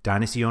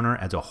 Dynasty Owner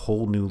adds a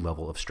whole new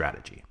level of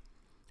strategy.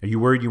 Are you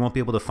worried you won't be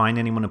able to find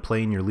anyone to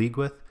play in your league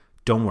with?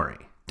 Don't worry.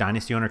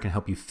 Dynasty Owner can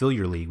help you fill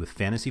your league with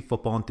fantasy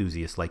football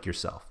enthusiasts like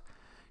yourself.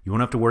 You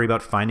won't have to worry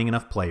about finding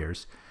enough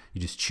players.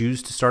 You just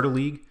choose to start a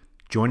league,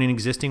 join an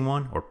existing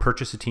one, or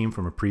purchase a team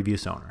from a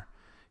previous owner.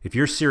 If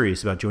you're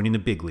serious about joining the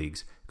big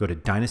leagues, go to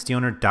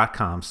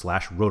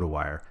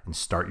dynastyowner.com/rotowire and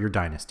start your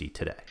dynasty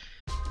today.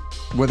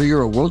 Whether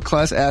you're a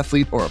world-class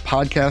athlete or a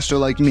podcaster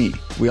like me,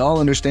 we all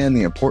understand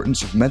the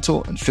importance of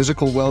mental and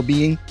physical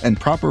well-being and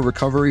proper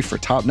recovery for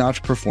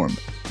top-notch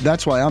performance.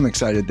 That's why I'm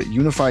excited that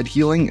Unified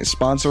Healing is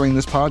sponsoring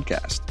this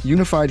podcast.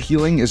 Unified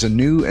Healing is a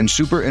new and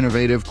super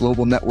innovative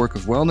global network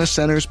of wellness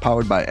centers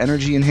powered by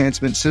Energy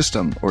Enhancement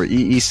System, or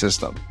EE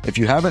System. If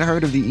you haven't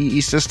heard of the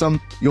EE System,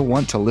 you'll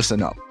want to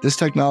listen up. This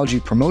technology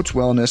promotes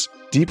wellness,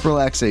 deep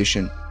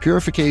relaxation,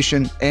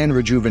 purification, and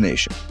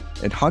rejuvenation.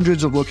 At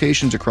hundreds of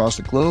locations across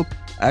the globe,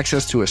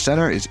 access to a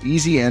center is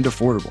easy and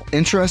affordable.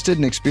 Interested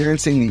in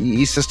experiencing the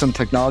EE System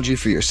technology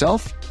for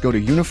yourself? Go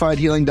to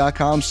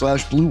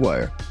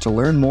unifiedhealing.com/bluewire to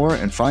learn more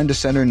and find a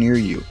center near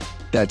you.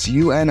 That's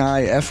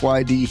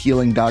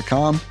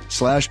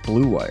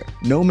unifydhealing.com/bluewire.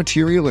 No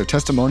material or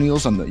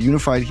testimonials on the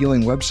Unified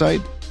Healing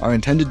website are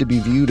intended to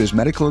be viewed as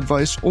medical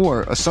advice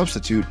or a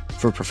substitute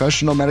for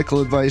professional medical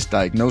advice,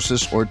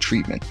 diagnosis, or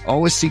treatment.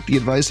 Always seek the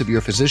advice of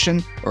your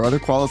physician or other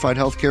qualified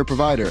healthcare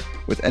provider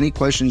with any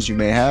questions you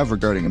may have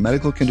regarding a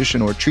medical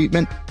condition or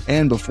treatment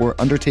and before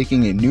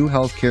undertaking a new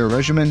healthcare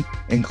regimen,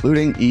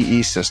 including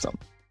EE System.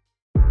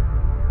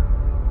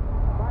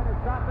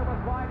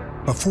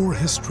 Before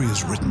history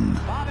is written,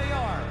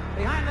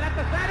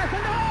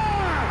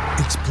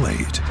 it's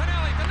played.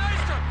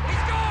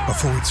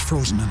 Before it's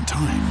frozen in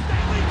time,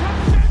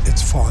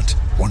 it's fought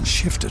one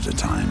shift at a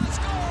time.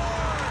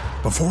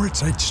 Before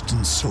it's etched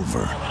in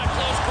silver,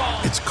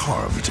 it's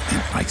carved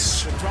in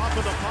ice.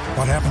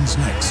 What happens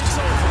next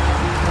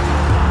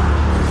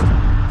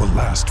will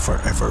last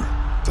forever.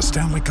 The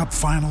Stanley Cup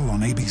Final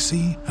on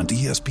ABC and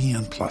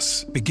ESPN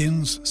Plus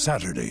begins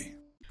Saturday.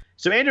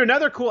 So, Andrew,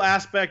 another cool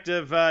aspect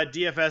of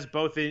DFS,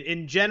 both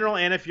in general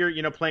and if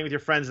you're playing with your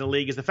friends in the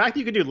league, is the fact that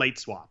you can do late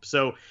swap.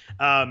 So,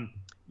 tell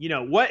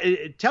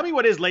me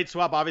what is late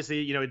swap.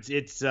 Obviously,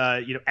 it's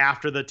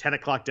after the 10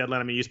 o'clock deadline.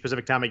 I'm going to use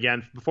Pacific time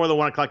again before the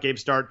 1 o'clock games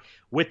start.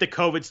 With the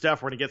COVID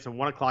stuff, we're going to get some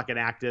 1 o'clock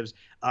inactives.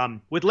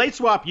 With late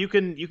swap, you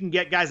can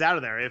get guys out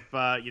of there. If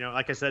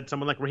like I said,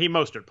 someone like Raheem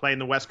Mostert playing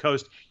the West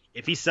Coast,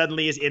 if he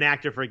suddenly is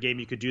inactive for a game,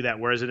 you could do that.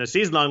 Whereas in a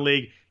season-long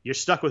league, you're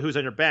stuck with who's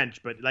on your bench.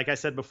 But like I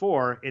said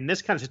before, in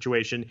this kind of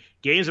situation,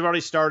 games have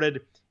already started.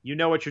 You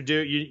know what you're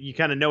doing. You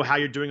kind of know how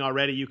you're doing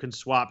already. You can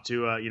swap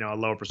to a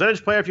lower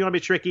percentage player if you want to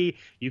be tricky.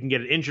 You can get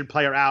an injured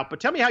player out.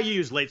 But tell me how you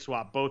use late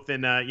swap, both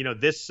in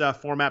this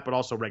format, but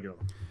also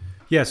regularly.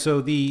 Yeah.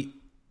 So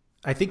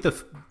I think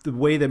the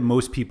way that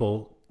most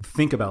people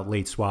think about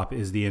late swap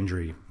is the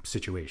injury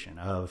situation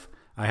of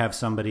I have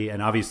somebody,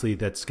 and obviously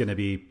that's going to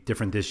be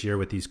different this year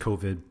with these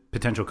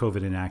potential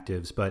COVID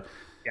inactives. But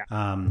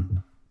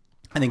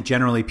I think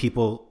generally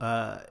people,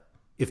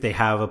 if they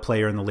have a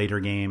player in the later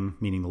game,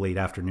 meaning the late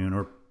afternoon,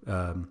 or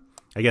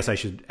I guess I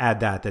should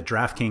add that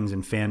DraftKings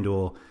and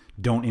FanDuel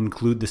don't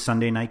include the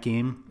Sunday night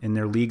game in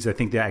their leagues. I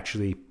think they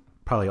actually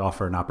probably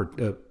offer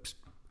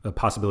a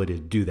possibility to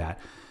do that.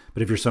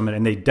 But if you're someone,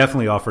 and they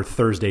definitely offer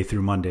Thursday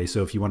through Monday.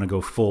 So if you want to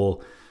go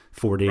full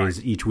 4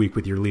 days each week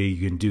with your league,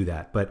 you can do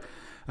that. But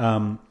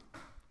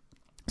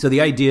so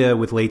the idea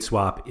with late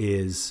swap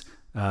is,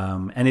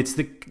 and it's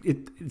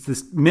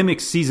this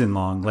mimics season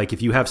long. Like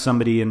if you have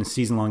somebody in a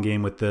season long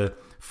game with the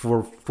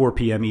 4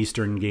 p.m.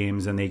 Eastern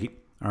games and they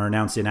are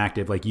announced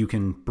inactive, like you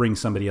can bring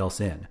somebody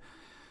else in.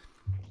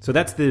 So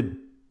that's the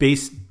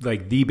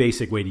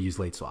basic way to use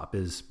late swap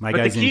is my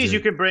guy's injured. You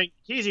can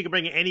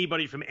bring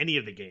anybody from any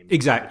of the games.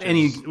 Exactly.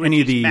 Any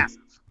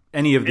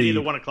of the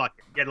 1 o'clock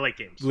late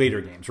games.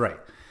 Later games, right.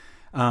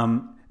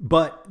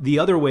 But the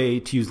other way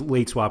to use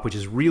late swap, which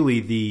is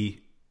really the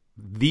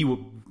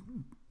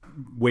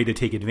way to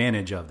take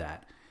advantage of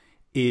that,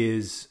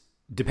 is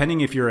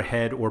depending if you're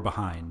ahead or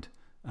behind,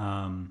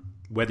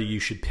 whether you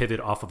should pivot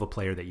off of a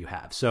player that you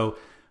have. So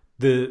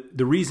the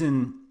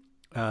reason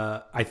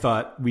I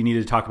thought we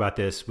needed to talk about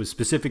this was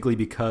specifically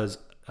because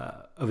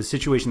of a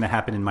situation that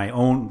happened in my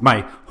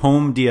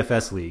home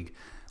DFS league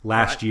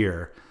last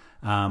year,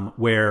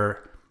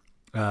 where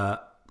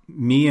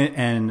me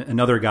and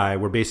another guy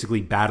were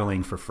basically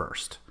battling for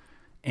first,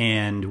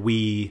 and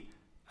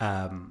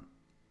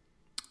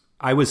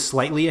I was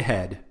slightly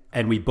ahead,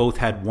 and we both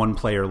had one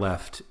player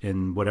left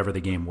in whatever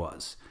the game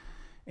was.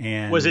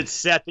 And was it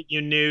set that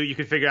you knew you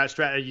could figure out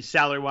strategy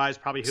salary wise,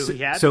 probably who he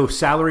had? So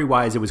salary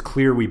wise, it was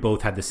clear we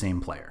both had the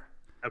same player.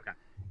 Okay.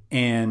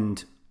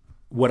 And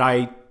what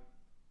I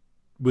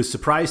was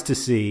surprised to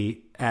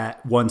see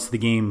at once the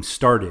game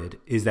started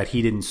is that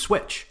he didn't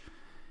switch,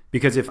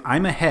 because if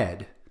I'm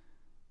ahead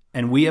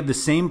and we have the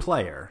same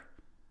player,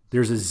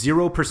 there's a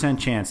 0%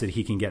 chance that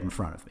he can get in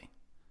front of me.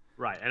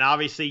 Right. And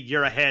obviously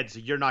you're ahead, so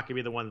you're not going to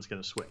be the one that's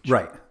going to switch.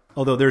 Right.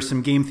 Although there's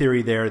some game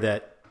theory there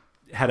that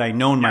had I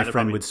known my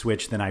friend would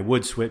switch, then I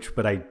would switch,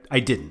 but I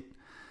didn't.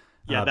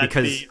 Yeah, that's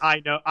because I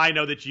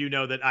know that you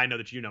know that I know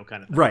that you know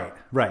kind of thing. Right.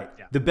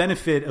 Yeah. The Yeah.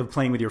 benefit of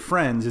playing with your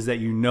friends is that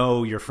you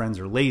know your friends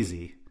are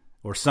lazy,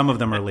 or some of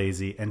them are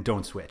lazy and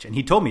don't switch. And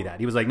he told me that.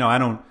 He was like, no, I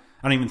don't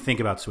even think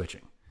about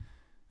switching.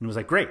 And I was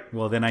like, great.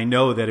 Well, then I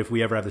know that if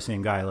we ever have the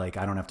same guy, like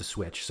I don't have to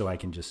switch, so I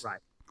can just. Right.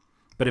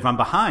 But if I'm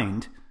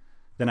behind,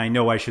 then I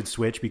know I should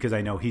switch because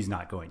I know he's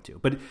not going to.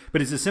 But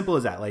it's as simple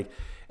as that. Like,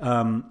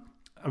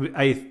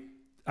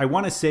 I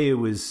want to say it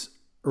was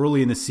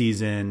early in the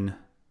season.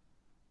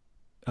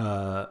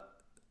 It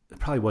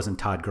probably wasn't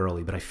Todd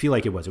Gurley, but I feel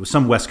like it was. It was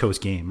some West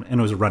Coast game, and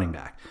it was a running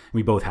back.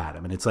 We both had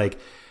him, and it's like,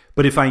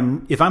 but if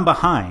I'm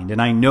behind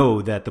and I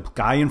know that the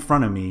guy in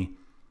front of me,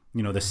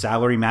 the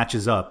salary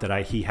matches up,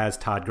 that he has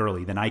Todd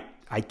Gurley, then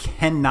I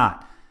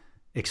cannot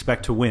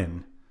expect to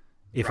win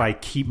if I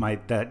keep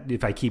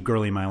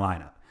Gurley in my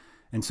lineup.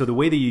 And so the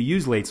way that you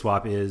use late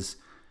swap is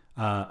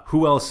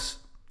who else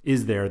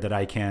is there that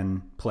I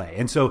can play?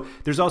 And so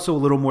there's also a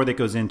little more that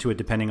goes into it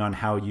depending on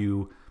how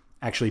you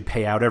actually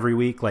pay out every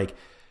week. Like,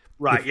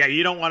 right, yeah,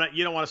 you don't want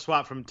to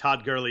swap from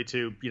Todd Gurley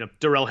to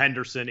Darrell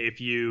Henderson if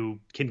you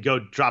can go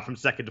drop from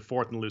second to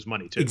fourth and lose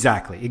money too.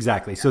 Exactly.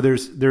 Yeah. So there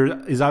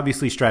is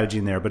obviously strategy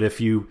in there, but if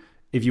you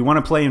want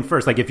to play in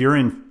first, like if you're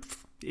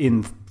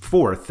in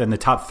fourth and the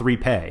top three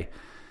pay,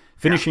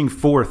 finishing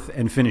fourth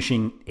and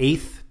finishing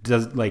eighth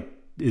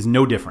is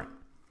no different.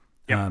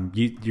 Yep.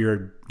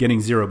 You're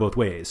getting zero both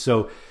ways.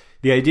 So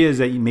the idea is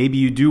that maybe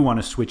you do want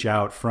to switch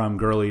out from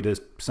Gurley to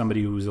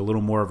somebody who's a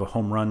little more of a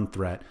home run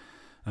threat.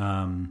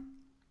 Home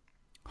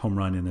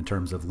run in the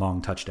terms of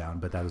long touchdown,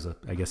 but that was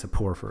I guess a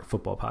poor for a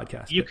football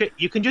podcast.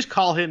 You can just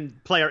call him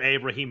player A,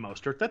 Raheem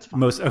Mostert. That's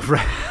fine. So if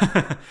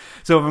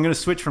I'm going to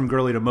switch from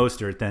Gurley to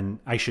Mostert, then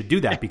I should do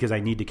that because I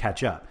need to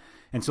catch up.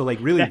 And so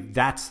really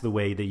that's the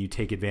way that you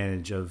take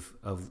advantage of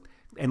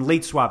and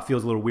late swap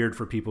feels a little weird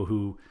for people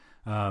who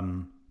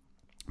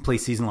play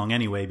season long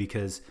anyway,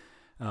 because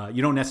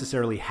you don't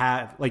necessarily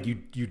have, like,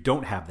 you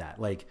don't have that.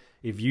 Like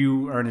if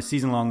you are in a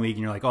season long league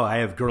and you're like, oh, I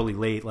have Gurley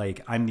late,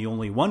 like I'm the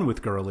only one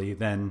with Gurley,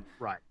 then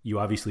you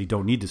obviously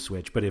don't need to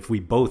switch. But if we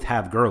both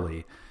have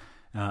Gurley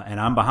and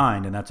I'm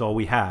behind and that's all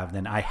we have,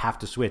 then I have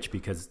to switch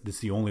because this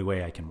is the only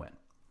way I can win.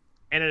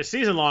 And in a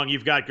season long,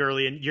 you've got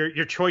Gurley, and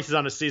your choices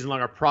on a season long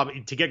are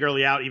probably to get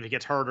Gurley out, even if he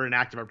gets hurt or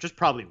inactive, are just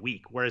probably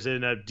weak. Whereas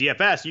in a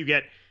DFS, you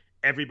get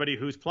everybody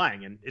who's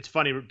playing. And it's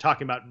funny,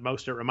 talking about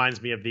Mostert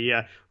reminds me of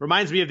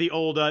the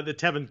old the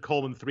Tevin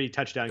Coleman 3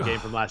 touchdown game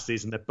from last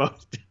season that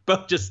both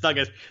just stung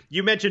us.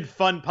 You mentioned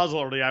fun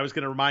puzzle earlier. I was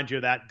going to remind you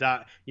of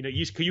that.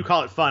 You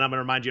call it fun. I'm going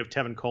to remind you of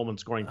Tevin Coleman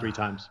scoring 3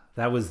 times.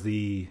 That was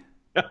is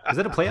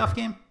that a playoff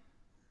game?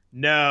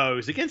 No, it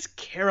was against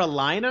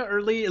Carolina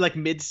early, like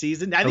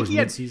mid-season. I think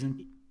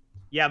mid-season.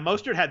 Yeah,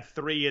 Mostert had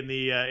 3 in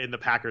the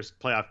Packers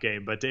playoff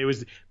game, but it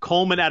was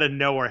Coleman out of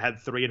nowhere had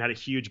 3 and had a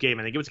huge game.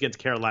 I think it was against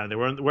Carolina. They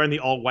were wearing the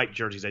all white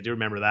jerseys. I do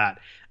remember that.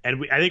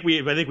 And I think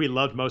we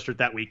loved Mostert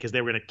that week because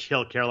they were going to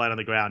kill Carolina on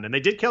the ground, and they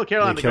did kill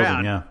Carolina on the ground.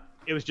 Him, yeah.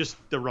 It was just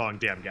the wrong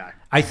damn guy.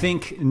 I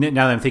think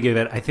now that I'm thinking of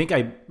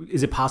it,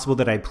 is it possible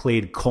that I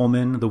played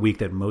Coleman the week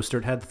that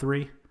Mostert had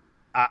 3?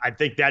 I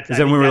think that's. Because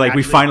then we were like,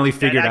 we finally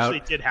figured out. That actually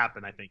did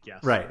happen. I think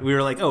yes. Right. We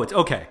were like, oh, it's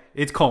okay.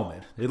 It's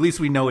Coleman. At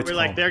least we know it's. We're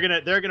like, they're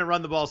gonna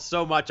run the ball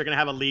so much, they're gonna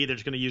have a lead. They're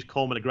just gonna use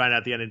Coleman to grind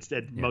out the end.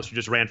 Instead, Mostert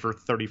just ran for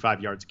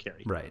 35 yards a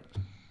carry. Right.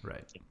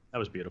 Yeah, that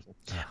was beautiful.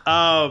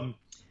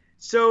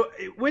 So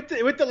with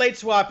the late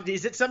swap,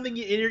 is it something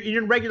in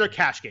your regular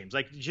cash games?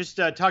 Like just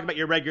talk about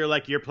your regular,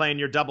 like you're playing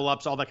your double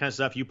ups, all that kind of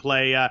stuff. You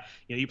play,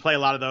 you play a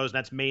lot of those. And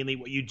that's mainly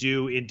what you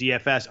do in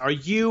DFS. Are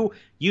you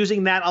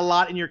using that a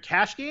lot in your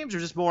cash games, or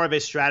is this more of a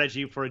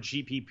strategy for a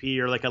GPP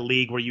or like a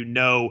league where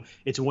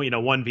it's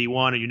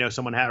 1v1 or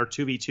someone or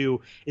 2v2?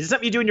 Is it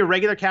something you do in your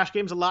regular cash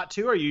games a lot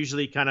too, or are you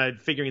usually kind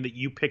of figuring that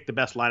you pick the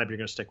best lineup, you're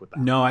going to stick with that?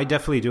 No, I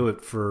definitely do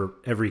it for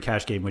every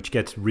cash game, which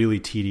gets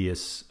really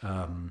tedious.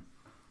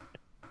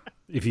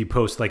 If you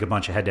post like a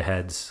bunch of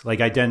head-to-heads,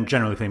 like I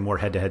generally play more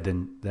head-to-head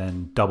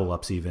than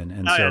double-ups even.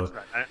 And so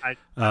that's right.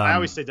 I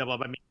always say double-up.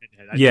 I mean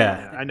head-to-head.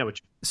 Yeah. I know what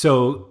you mean.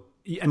 So,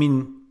 I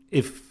mean,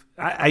 if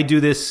I do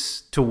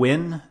this to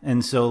win,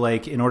 and so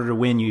like in order to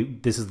win,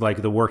 this is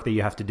like the work that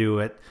you have to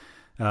do at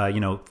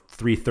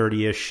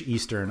 3:30ish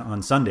Eastern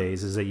on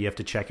Sundays, is that you have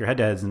to check your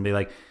head-to-heads and be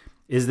like,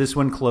 is this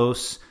one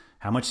close?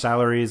 How much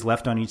salary is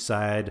left on each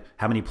side?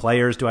 How many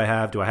players do I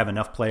have? Do I have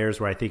enough players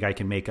where I think I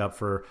can make up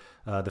for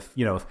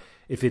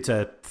if it's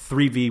a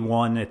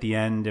 3v1 at the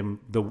end and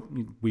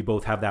we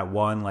both have that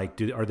one,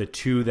 like are the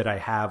 2 that I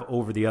have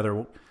over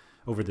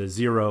the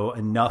 0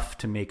 enough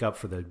to make up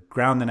for the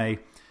ground that I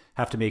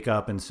have to make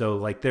up? And so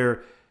like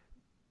there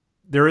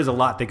is a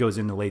lot that goes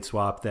into late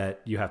swap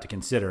that you have to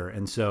consider.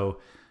 And so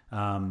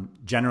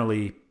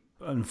generally,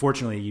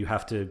 unfortunately, you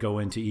have to go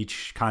into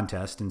each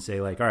contest and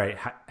say like, all right,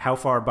 how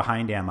far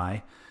behind am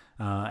I?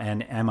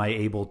 And am I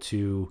able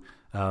to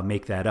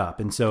make that up?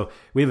 And so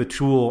we have a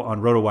tool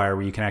on RotoWire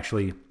where you can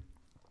actually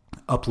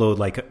upload,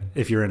 like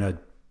if you're in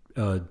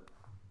a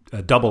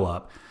double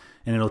up,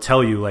 and it'll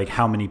tell you like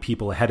how many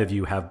people ahead of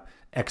you have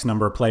X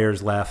number of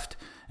players left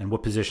and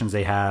what positions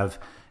they have.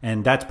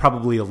 And that's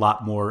probably a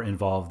lot more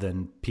involved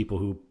than people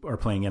who are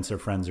playing against their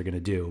friends are going to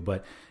do.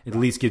 But it at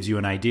least gives you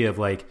an idea of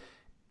like,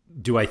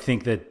 do I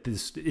think that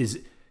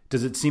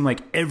does it seem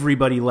like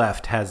everybody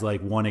left has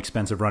like one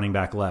expensive running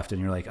back left,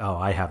 and you're like, oh,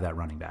 I have that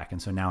running back,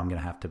 and so now I'm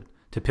going to have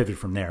to pivot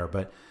from there.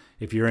 But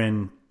if you're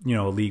in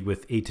a league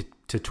with 8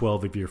 to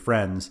 12 of your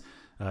friends,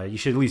 you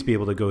should at least be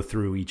able to go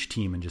through each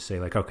team and just say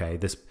like, okay,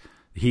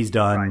 he's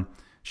done, right.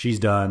 She's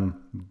done,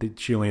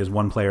 she only has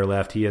 1 player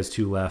left, he has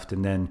 2 left,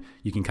 and then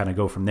you can kind of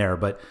go from there.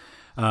 But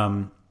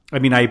I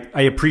mean,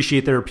 I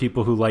appreciate there are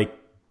people who like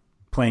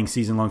playing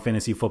season-long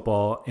fantasy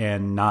football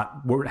and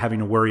not having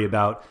to worry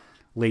about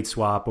late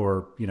swap,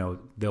 or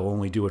they'll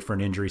only do it for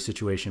an injury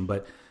situation.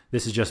 But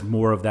this is just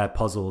more of that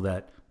puzzle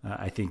that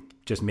I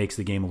think just makes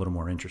the game a little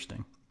more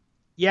interesting.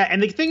 Yeah,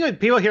 and the thing with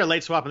people hear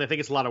late swap and they think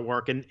it's a lot of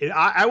work, and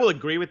I will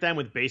agree with them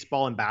with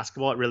baseball and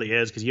basketball. It really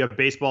is, because you have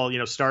baseball,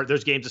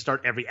 there's games that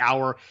start every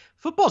hour.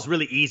 Football's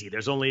really easy.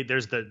 There's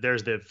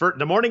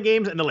the morning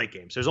games and the late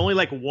games. There's only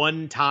like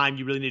one time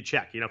you really need to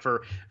check.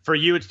 For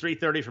you it's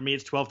 3:30, for me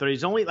it's 12:30.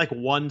 There's only like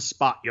one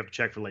spot you have to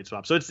check for late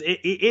swap. So it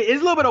is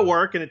a little bit of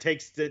work, and it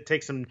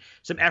takes some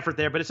effort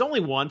there, but it's only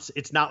once.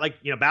 It's not like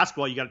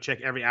basketball you got to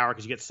check every hour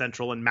because you get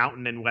Central and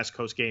Mountain and West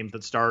Coast games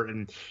that start,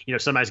 and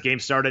sometimes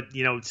games start at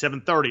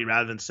 7:30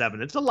 rather than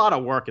 7. It's a lot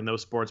of work in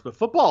those sports, but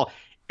football,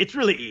 it's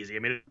really easy. I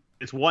mean,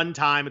 it's one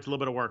time, it's a little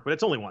bit of work, but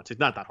it's only once. It's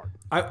not that hard.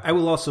 I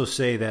will also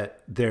say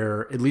that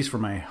at least for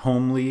my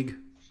home league,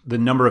 the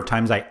number of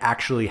times I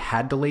actually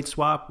had to late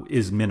swap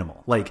is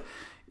minimal. Like,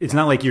 it's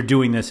not like you're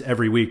doing this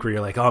every week where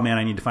you're like, oh man,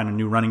 I need to find a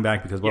new running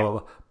back because blah, blah,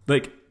 blah.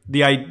 Like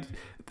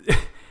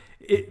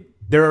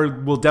there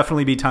will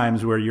definitely be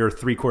times where you're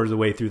 3/4 of the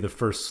way through the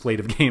first slate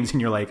of games and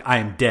you're like, I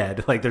am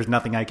dead. Like, there's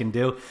nothing I can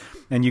do.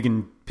 And you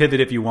can pivot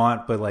if you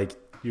want, but like,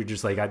 you're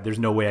just like, there's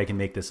no way I can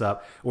make this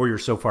up. Or you're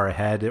so far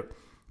ahead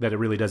that it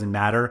really doesn't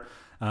matter.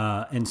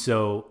 And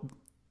so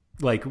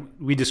like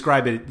we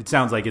describe it, it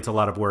sounds like it's a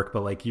lot of work,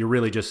 but like you're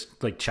really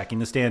just like checking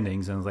the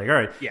standings and it's like, all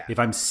right, if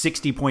I'm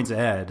 60 points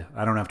ahead,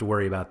 I don't have to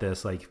worry about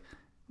this. Like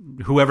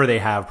whoever they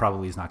have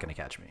probably is not going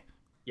to catch me.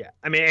 Yeah.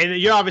 I mean,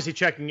 and you're obviously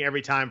checking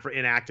every time for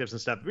inactives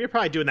and stuff. But you're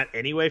probably doing that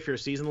anyway for your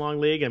season-long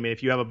league. I mean,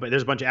 if you have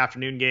there's a bunch of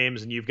afternoon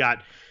games and you've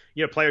got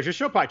players, you're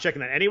still probably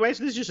checking that anyway.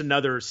 So this is just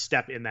another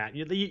step in that.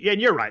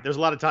 And you're right. There's a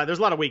lot of time. There's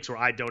a lot of weeks where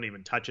I don't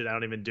even touch it. I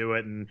don't even do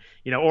it. And,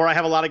 or I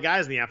have a lot of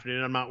guys in the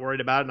afternoon I'm not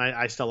worried about. And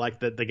I still like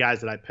the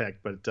guys that I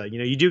picked. But,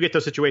 you do get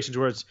those situations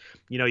where it's,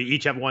 you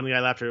each have one guy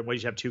left or you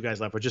each have 2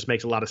 guys left, which just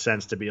makes a lot of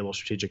sense to be a little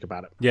strategic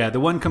about it. Yeah. The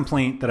one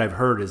complaint that I've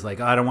heard is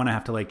like, I don't want to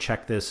have to like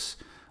check this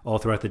all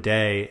throughout the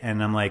day.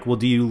 And I'm like, well,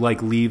 do you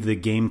like leave the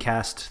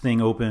Gamecast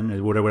thing open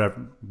or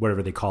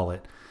whatever they call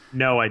it?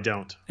 No, I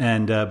don't.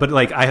 And but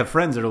like I have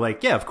friends that are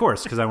like, yeah, of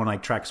course, because I want to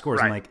like track scores.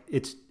 Right. I'm like,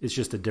 it's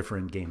just a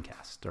different game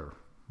cast or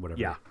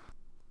whatever. Yeah.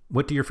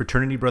 What do your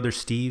fraternity brothers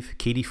Steve,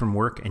 Katie from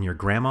work, and your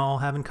grandma all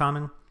have in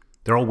common?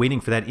 They're all waiting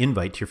for that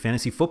invite to your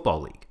fantasy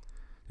football league.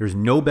 There's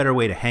no better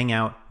way to hang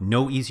out,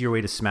 no easier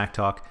way to smack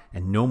talk,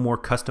 and no more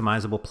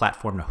customizable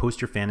platform to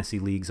host your fantasy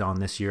leagues on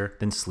this year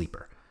than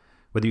Sleeper.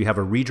 Whether you have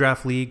a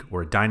redraft league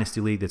or a dynasty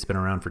league that's been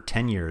around for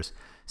 10 years,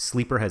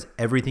 Sleeper has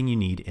everything you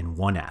need in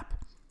one app.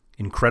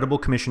 Incredible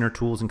commissioner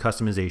tools and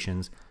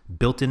customizations,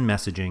 built-in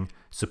messaging,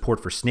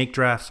 support for snake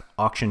drafts,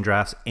 auction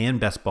drafts, and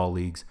best ball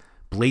leagues,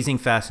 blazing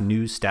fast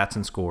news, stats,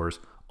 and scores,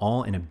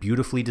 all in a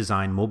beautifully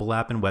designed mobile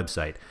app and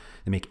website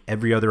that make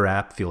every other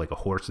app feel like a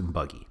horse and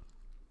buggy.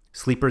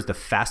 Sleeper is the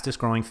fastest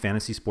growing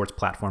fantasy sports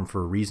platform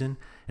for a reason,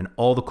 and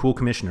all the cool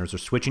commissioners are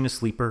switching to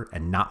Sleeper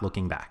and not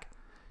looking back.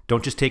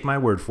 Don't just take my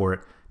word for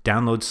it.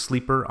 Download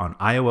Sleeper on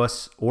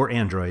iOS or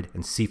Android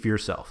and see for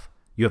yourself.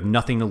 You have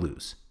nothing to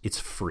lose. It's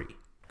free.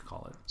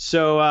 Call it.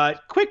 So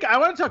quick, I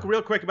want to talk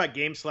real quick about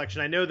game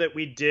selection. I know that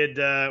we did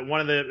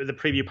one of the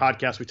preview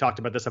podcasts. We talked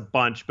about this a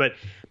bunch, but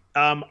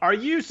are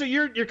you, so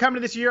you're coming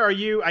to this year. Are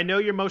you, I know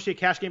you're mostly a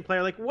cash game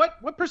player. Like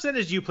what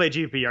percentage do you play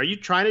GPP? Are you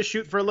trying to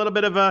shoot for a little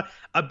bit of a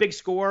big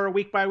score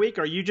week by week?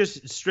 Or are you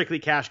just strictly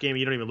cash game and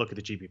you don't even look at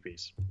the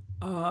GPPs?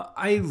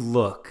 I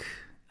look,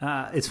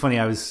 it's funny.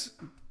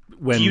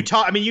 When do you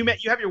I mean, you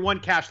have your one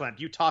cash line.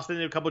 Do you toss it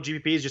into a couple of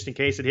GPPs just in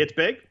case it hits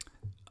big?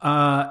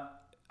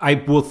 I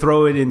will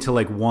throw it into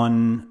like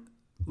one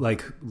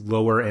like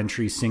lower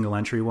entry, single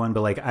entry one,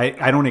 but like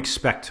I don't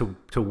expect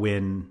to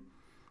win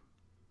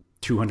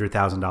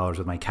 $200,000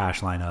 with my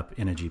cash lineup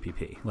in a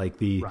GPP. Like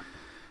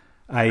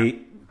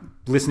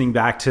listening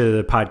back to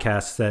the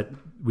podcasts that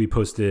we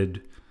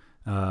posted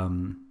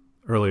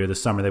earlier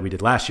this summer that we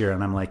did last year,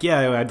 and I'm like,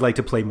 yeah, I'd like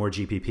to play more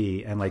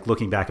GPP, and like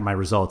looking back at my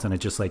results, and it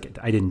just like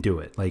I didn't do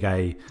it. Like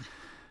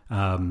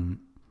I'm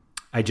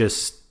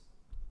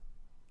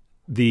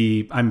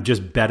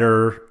just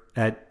better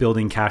at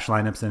building cash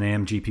lineups than I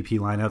am GPP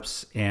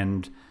lineups,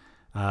 and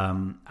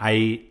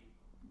I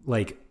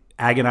like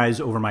agonize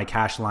over my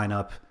cash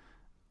lineup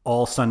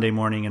all Sunday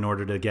morning in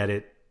order to get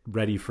it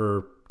ready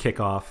for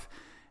kickoff,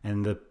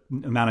 and the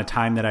amount of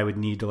time that I would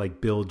need to like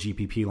build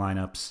GPP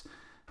lineups,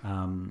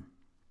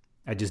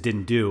 I just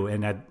didn't do.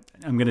 And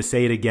I'm going to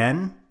say it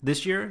again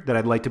this year that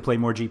I'd like to play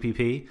more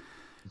GPP,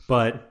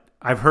 but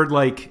I've heard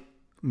like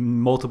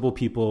multiple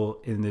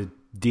people in the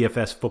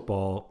DFS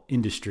football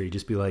industry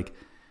just be like,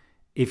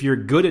 if you're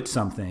good at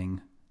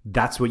something,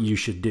 that's what you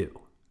should do.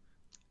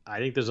 I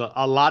think there's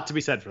a lot to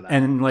be said for that.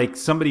 And like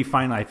somebody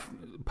finally, I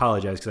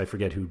apologize because I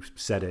forget who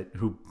said it,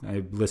 who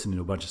I listened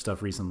to a bunch of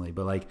stuff recently,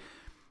 but like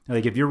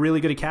if you're really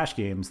good at cash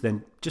games,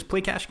 then just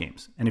play cash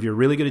games. And if you're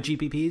really good at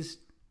GPPs,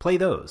 play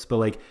those. But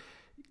like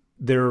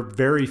there are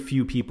very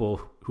few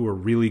people who are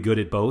really good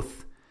at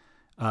both.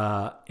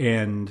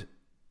 And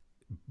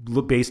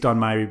based on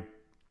my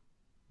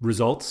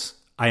results,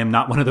 I am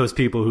not one of those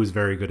people who's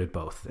very good at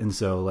both. And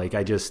so like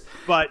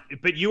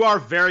but you are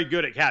very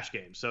good at cash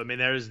games. So I mean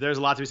there's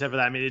a lot to be said for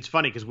that. I mean it's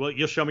funny because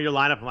you'll show me your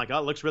lineup. I'm like, oh,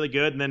 it looks really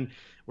good, and then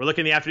we're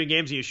looking at the afternoon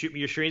games and you shoot me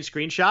your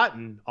screenshot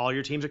and all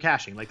your teams are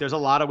cashing. Like there's a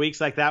lot of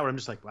weeks like that where I'm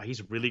just like, wow,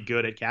 he's really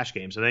good at cash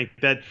games. I think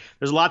that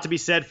there's a lot to be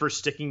said for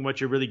sticking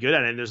what you're really good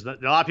at, and there's a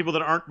lot of people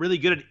that aren't really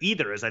good at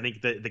either is I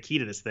think the key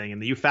to this thing,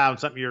 and you found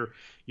something you're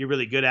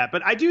really good at.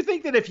 But I do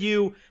think that if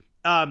you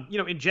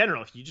in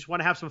general, if you just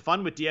want to have some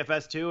fun with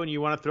DFS too, and you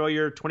want to throw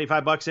your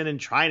 $25 in and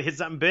try and hit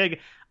something big,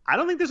 I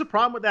don't think there's a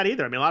problem with that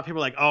either. I mean, a lot of people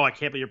are like, oh, I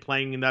can't believe you're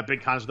playing in that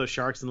big contest with those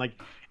sharks. And like,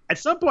 at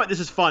some point, this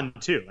is fun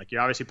too. Like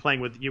you're obviously playing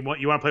with, you want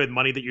to play with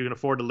money that you can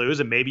afford to lose,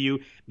 and maybe you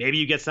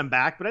get some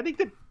back. But I think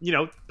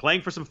that,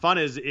 playing for some fun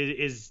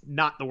is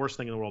not the worst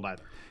thing in the world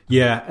either.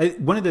 Yeah.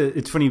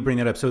 It's funny you bring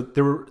that up. So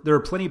there are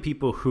plenty of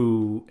people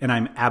who, and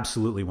I'm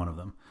absolutely one of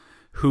them,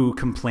 who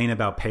complain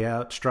about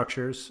payout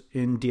structures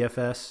in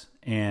DFS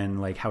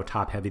and like how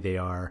top heavy they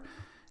are,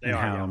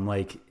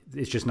 like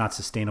it's just not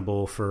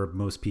sustainable for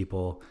most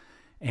people.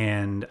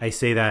 And I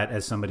say that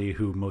as somebody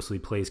who mostly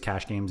plays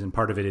cash games, and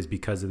part of it is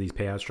because of these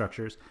payout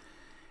structures.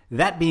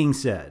 That being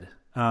said,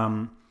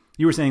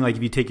 you were saying like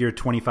if you take your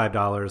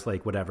 $25,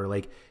 like whatever,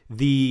 like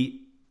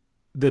the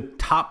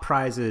top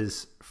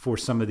prizes for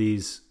some of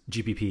these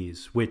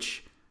GPPs,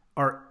 which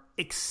are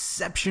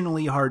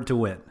exceptionally hard to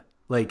win,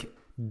 like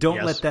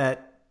don't let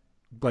that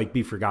like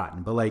be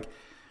forgotten. But like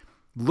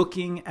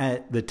looking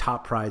at the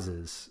top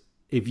prizes,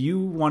 if you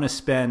want to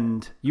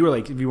spend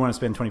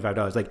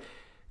 $25, like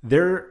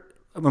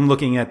I'm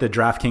looking at the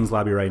DraftKings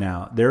lobby right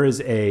now. There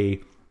is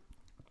a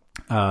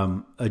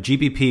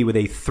GPP with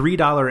a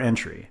 $3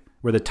 entry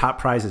where the top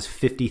prize is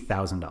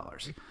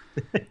 $50,000.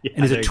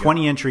 And it's a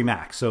 20 entry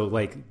max. So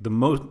like the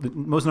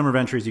most number of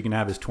entries you can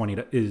have is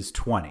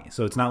 20.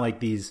 So it's not like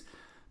these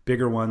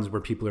bigger ones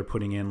where people are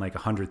putting in like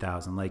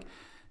 100,000. Like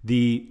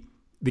the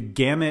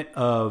gamut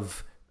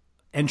of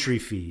entry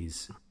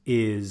fees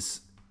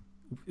is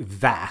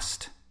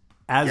vast,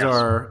 as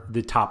are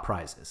the top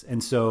prizes.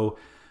 And so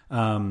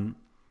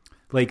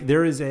like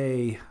there is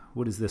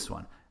what is this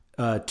one?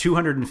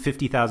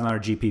 $250,000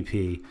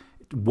 GPP,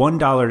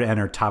 $1 to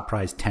enter, top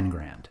prize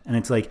 $10,000. And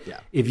it's like,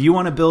 if you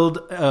want to build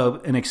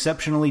an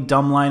exceptionally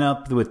dumb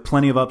lineup with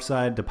plenty of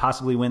upside to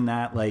possibly win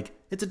that, like,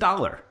 it's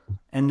 $1.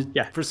 And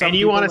for some and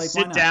you people, want to like,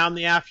 sit down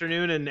the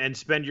afternoon and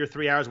spend your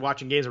 3 hours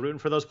watching games and rooting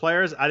for those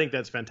players, I think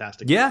that's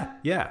fantastic.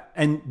 Yeah.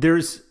 And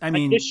there's, I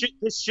mean,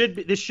 this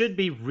should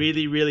be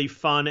really, really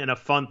fun and a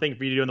fun thing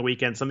for you to do on the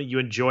weekend, something you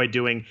enjoy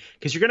doing,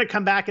 because you're going to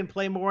come back and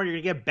play more and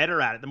you're going to get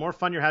better at it. The more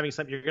fun you're having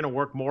something, you're going to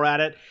work more at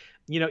it.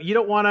 You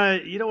don't want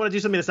to do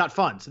something that's not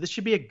fun. So this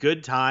should be a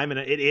good time, and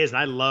it is. And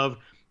I love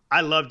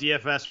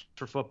DFS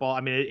for football.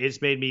 I mean,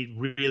 it's made me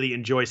really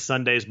enjoy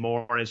Sundays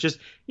more. And it's just,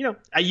 you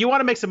want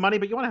to make some money,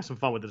 but you want to have some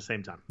fun with it at the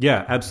same time.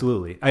 Yeah,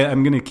 absolutely.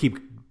 I'm going to keep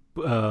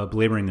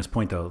belaboring this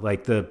point, though.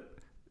 Like the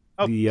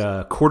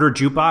quarter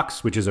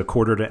jukebox, which is a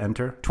quarter to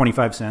enter,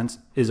 25 cents,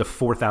 is a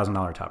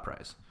 $4,000 top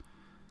prize.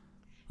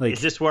 Like,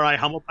 is this where I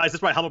humble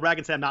brag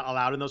and say I'm not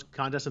allowed in those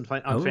contests on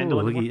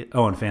FanDuel anymore?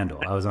 On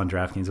FanDuel. I was on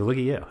DraftKings. So look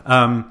at you.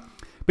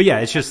 But yeah,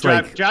 it's just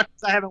DraftKings,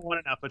 I haven't won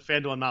enough, but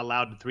FanDuel I'm not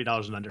allowed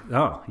 $3 and under.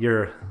 Oh,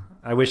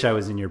 I wish I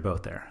was in your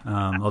boat there.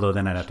 Although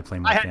then I'd have to play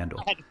my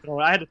FanDuel.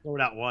 I had to throw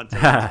it out once.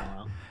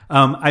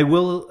 I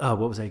will.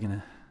 What was I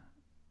gonna?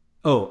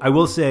 I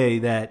will say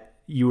that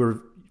you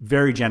were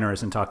very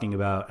generous in talking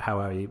about how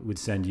I would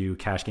send you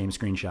cash game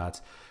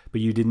screenshots, but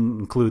you didn't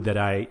include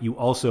that you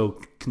also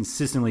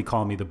consistently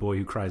call me the boy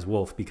who cries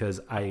wolf, because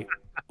I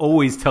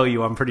always tell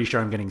you I'm pretty sure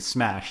I'm getting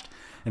smashed,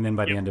 and then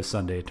by the end of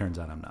Sunday it turns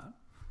out I'm not.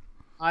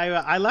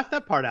 I left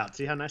that part out.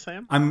 See how nice I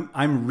am?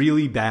 I'm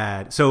really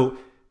bad. So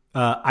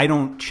I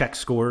don't check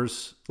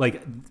scores.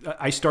 Like,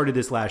 I started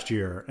this last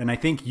year, and I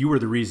think you were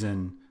the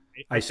reason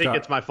I think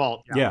it's my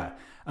fault. Yeah.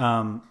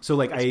 So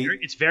like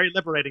it's very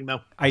liberating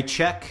though.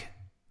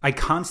 I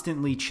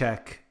constantly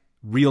check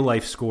real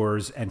life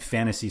scores and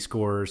fantasy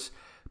scores,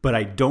 but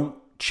I don't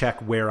check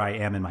where I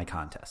am in my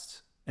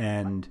contests.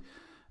 And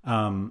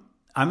I'm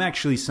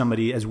actually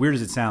somebody, as weird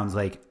as it sounds,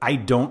 like, I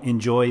don't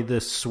enjoy the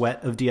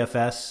sweat of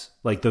DFS,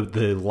 like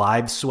the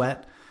live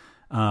sweat.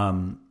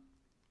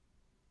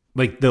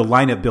 Like, the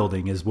lineup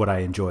building is what I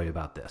enjoy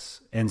about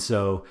this. And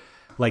so,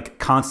 like,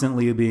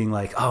 constantly being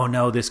like, oh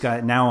no, this guy,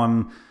 now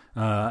I'm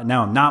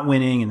not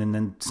winning, and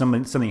then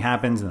something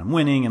happens and I'm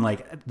winning, and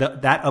like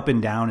that up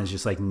and down is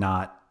just like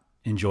not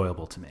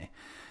enjoyable to me.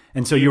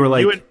 And so you were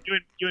like, you and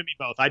me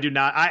both. I do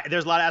not.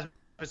 There's a lot of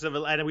aspects of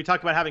it, and we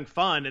talked about having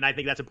fun, and I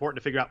think that's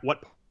important to figure out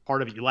what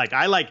part of it you like.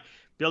 I like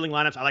building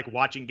lineups. I like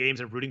watching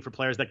games and rooting for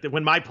players. Like,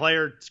 when my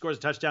player scores a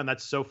touchdown,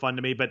 that's so fun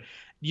to me. But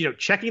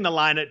checking the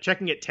lineup,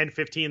 checking at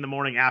 10:15 in the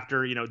morning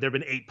after there've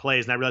been 8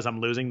 plays and I realize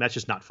I'm losing, that's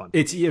just not fun.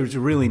 It's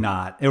really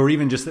not. Or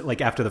even just like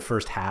after the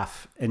first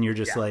half, and you're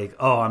just like,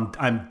 oh,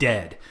 I'm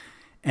dead.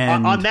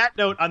 And on that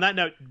note,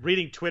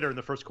 reading Twitter in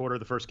the first quarter of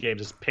the first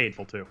games is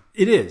painful too.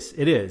 It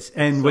is.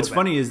 And what's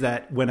funny is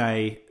that when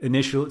I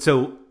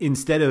so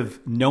instead of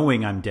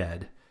knowing I'm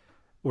dead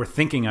or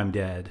thinking I'm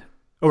dead,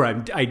 or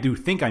I do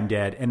think I'm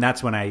dead, and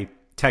that's when I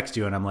text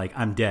you and I'm like,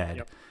 I'm dead.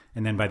 Yep.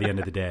 And then by the end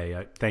of the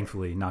day,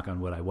 thankfully, knock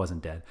on wood, I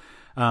wasn't dead.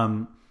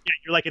 Yeah,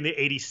 you're like in the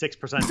 86th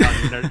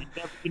percentile.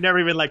 You're never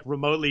even like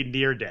remotely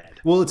near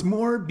dead. Well, it's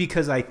more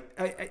because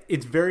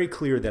it's very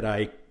clear that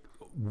I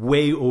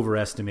way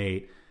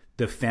overestimate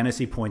the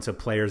fantasy points of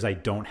players I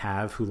don't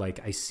have who, like,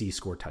 I see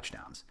score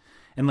touchdowns.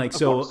 And like,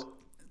 so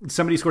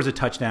somebody scores a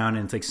touchdown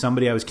and it's like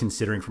somebody I was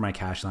considering for my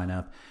cash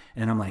lineup.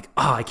 And I'm like,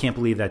 oh, I can't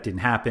believe that didn't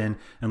happen.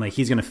 And like,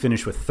 he's going to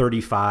finish with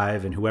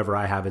 35 and whoever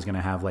I have is going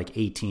to have like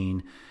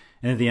 18.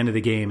 And at the end of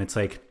the game, it's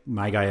like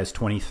my guy has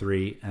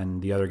 23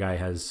 and the other guy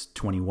has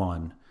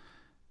 21.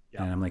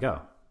 Yeah. And I'm like,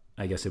 oh,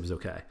 I guess it was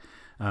okay.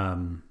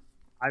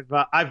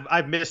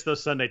 I've missed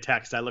those Sunday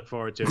texts. I look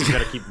forward to it. You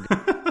got to keep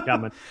them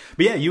coming.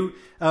 But yeah,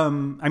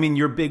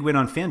 your big win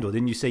on FanDuel,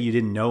 didn't you say you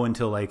didn't know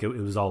until like it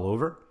was all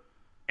over?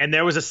 And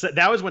that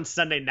was when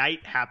Sunday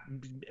night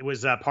happened. It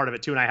was part of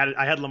it too. And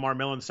I had Lamar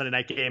Miller in the Sunday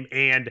night game,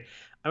 and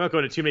I'm not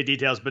going into too many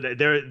details, but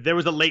there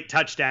was a late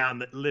touchdown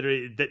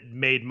that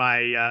made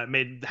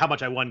made how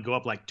much I won go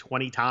up like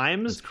 20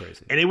 times. That's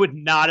crazy. And it would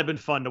not have been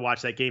fun to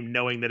watch that game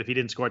knowing that if he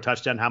didn't score a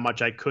touchdown, how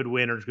much I could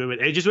win or could win.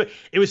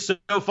 It was so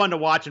fun to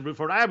watch and root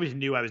for it. I always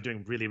knew I was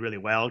doing really, really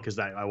well because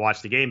I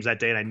watched the games that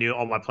day and I knew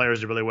all my players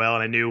did really well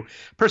and I knew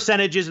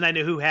percentages and I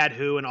knew who had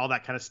who and all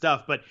that kind of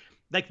stuff. But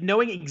like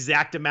knowing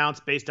exact amounts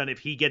based on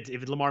if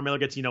Lamar Miller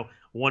gets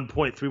 1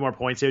 point, 3 more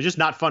points, it was just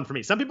not fun for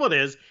me. Some people it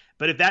is,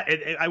 but if that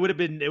it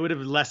would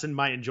have lessened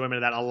my enjoyment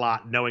of that a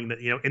lot, knowing that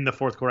in the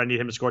fourth quarter I need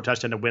him to score a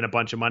touchdown to win a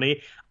bunch of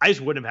money. I just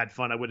wouldn't have had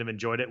fun. I wouldn't have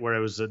enjoyed it. Where it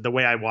was the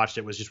way I watched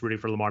it was just rooting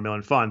for Lamar Miller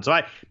and fun. So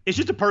it's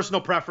just a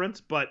personal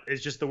preference, but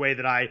it's just the way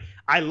that I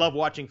love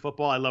watching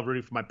football. I love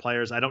rooting for my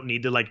players. I don't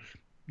need to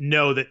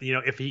know that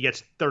if he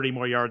gets 30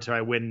 more yards or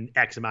I win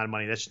X amount of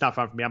money. That's just not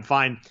fun for me. I'm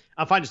fine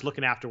just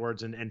looking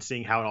afterwards and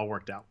seeing how it all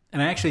worked out.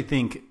 And I actually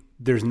think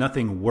there's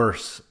nothing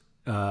worse.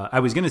 I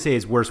was going to say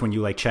it's worse when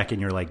you like check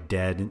and you're like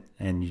dead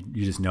and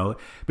you just know it,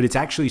 but it's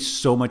actually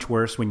so much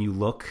worse when you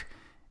look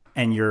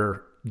and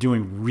you're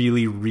doing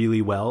really,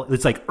 really well.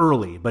 It's like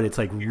early, but it's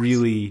like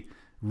really,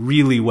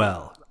 really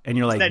well. And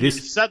you're like, then you're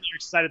suddenly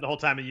excited the whole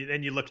time, and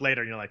then you look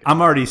later and you're like,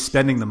 I'm already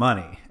spending the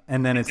money.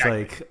 And then it's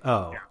like,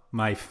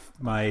 my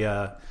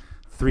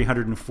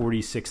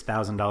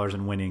 $346,000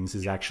 in winnings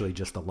is actually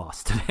just a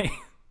loss today.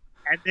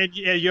 And then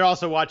you're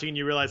also watching and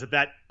you realize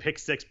that pick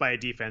six by a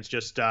defense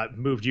just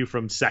moved you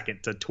from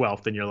second to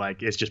 12th, and you're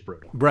like, it's just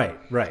brutal. Right.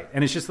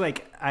 And it's just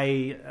like,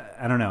 I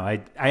don't know.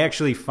 I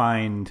actually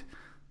find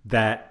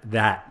that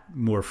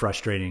more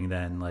frustrating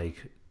than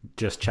like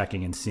just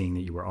checking and seeing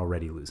that you were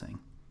already losing.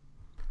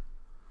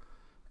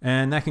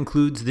 And that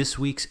concludes this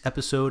week's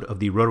episode of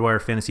the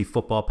RotoWire Fantasy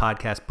Football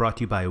Podcast, brought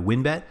to you by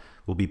WynnBET.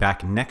 We'll be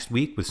back next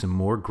week with some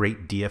more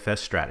great DFS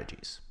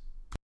strategies.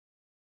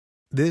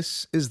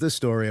 This is the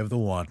story of the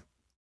one.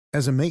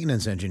 As a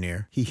maintenance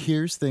engineer, he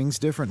hears things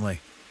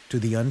differently. To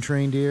the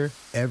untrained ear,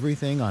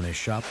 everything on his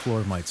shop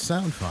floor might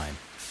sound fine,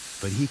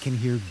 but he can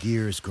hear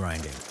gears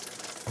grinding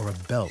or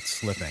a belt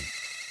slipping.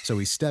 So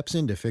he steps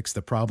in to fix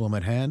the problem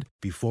at hand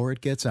before it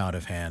gets out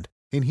of hand.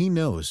 And he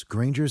knows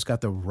Grainger's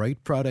got the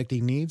right product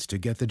he needs to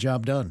get the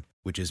job done,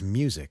 which is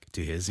music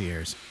to his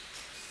ears.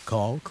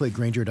 Call, click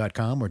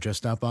Grainger.com, or just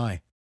stop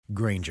by.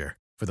 Grainger,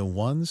 for the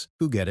ones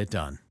who get it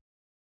done.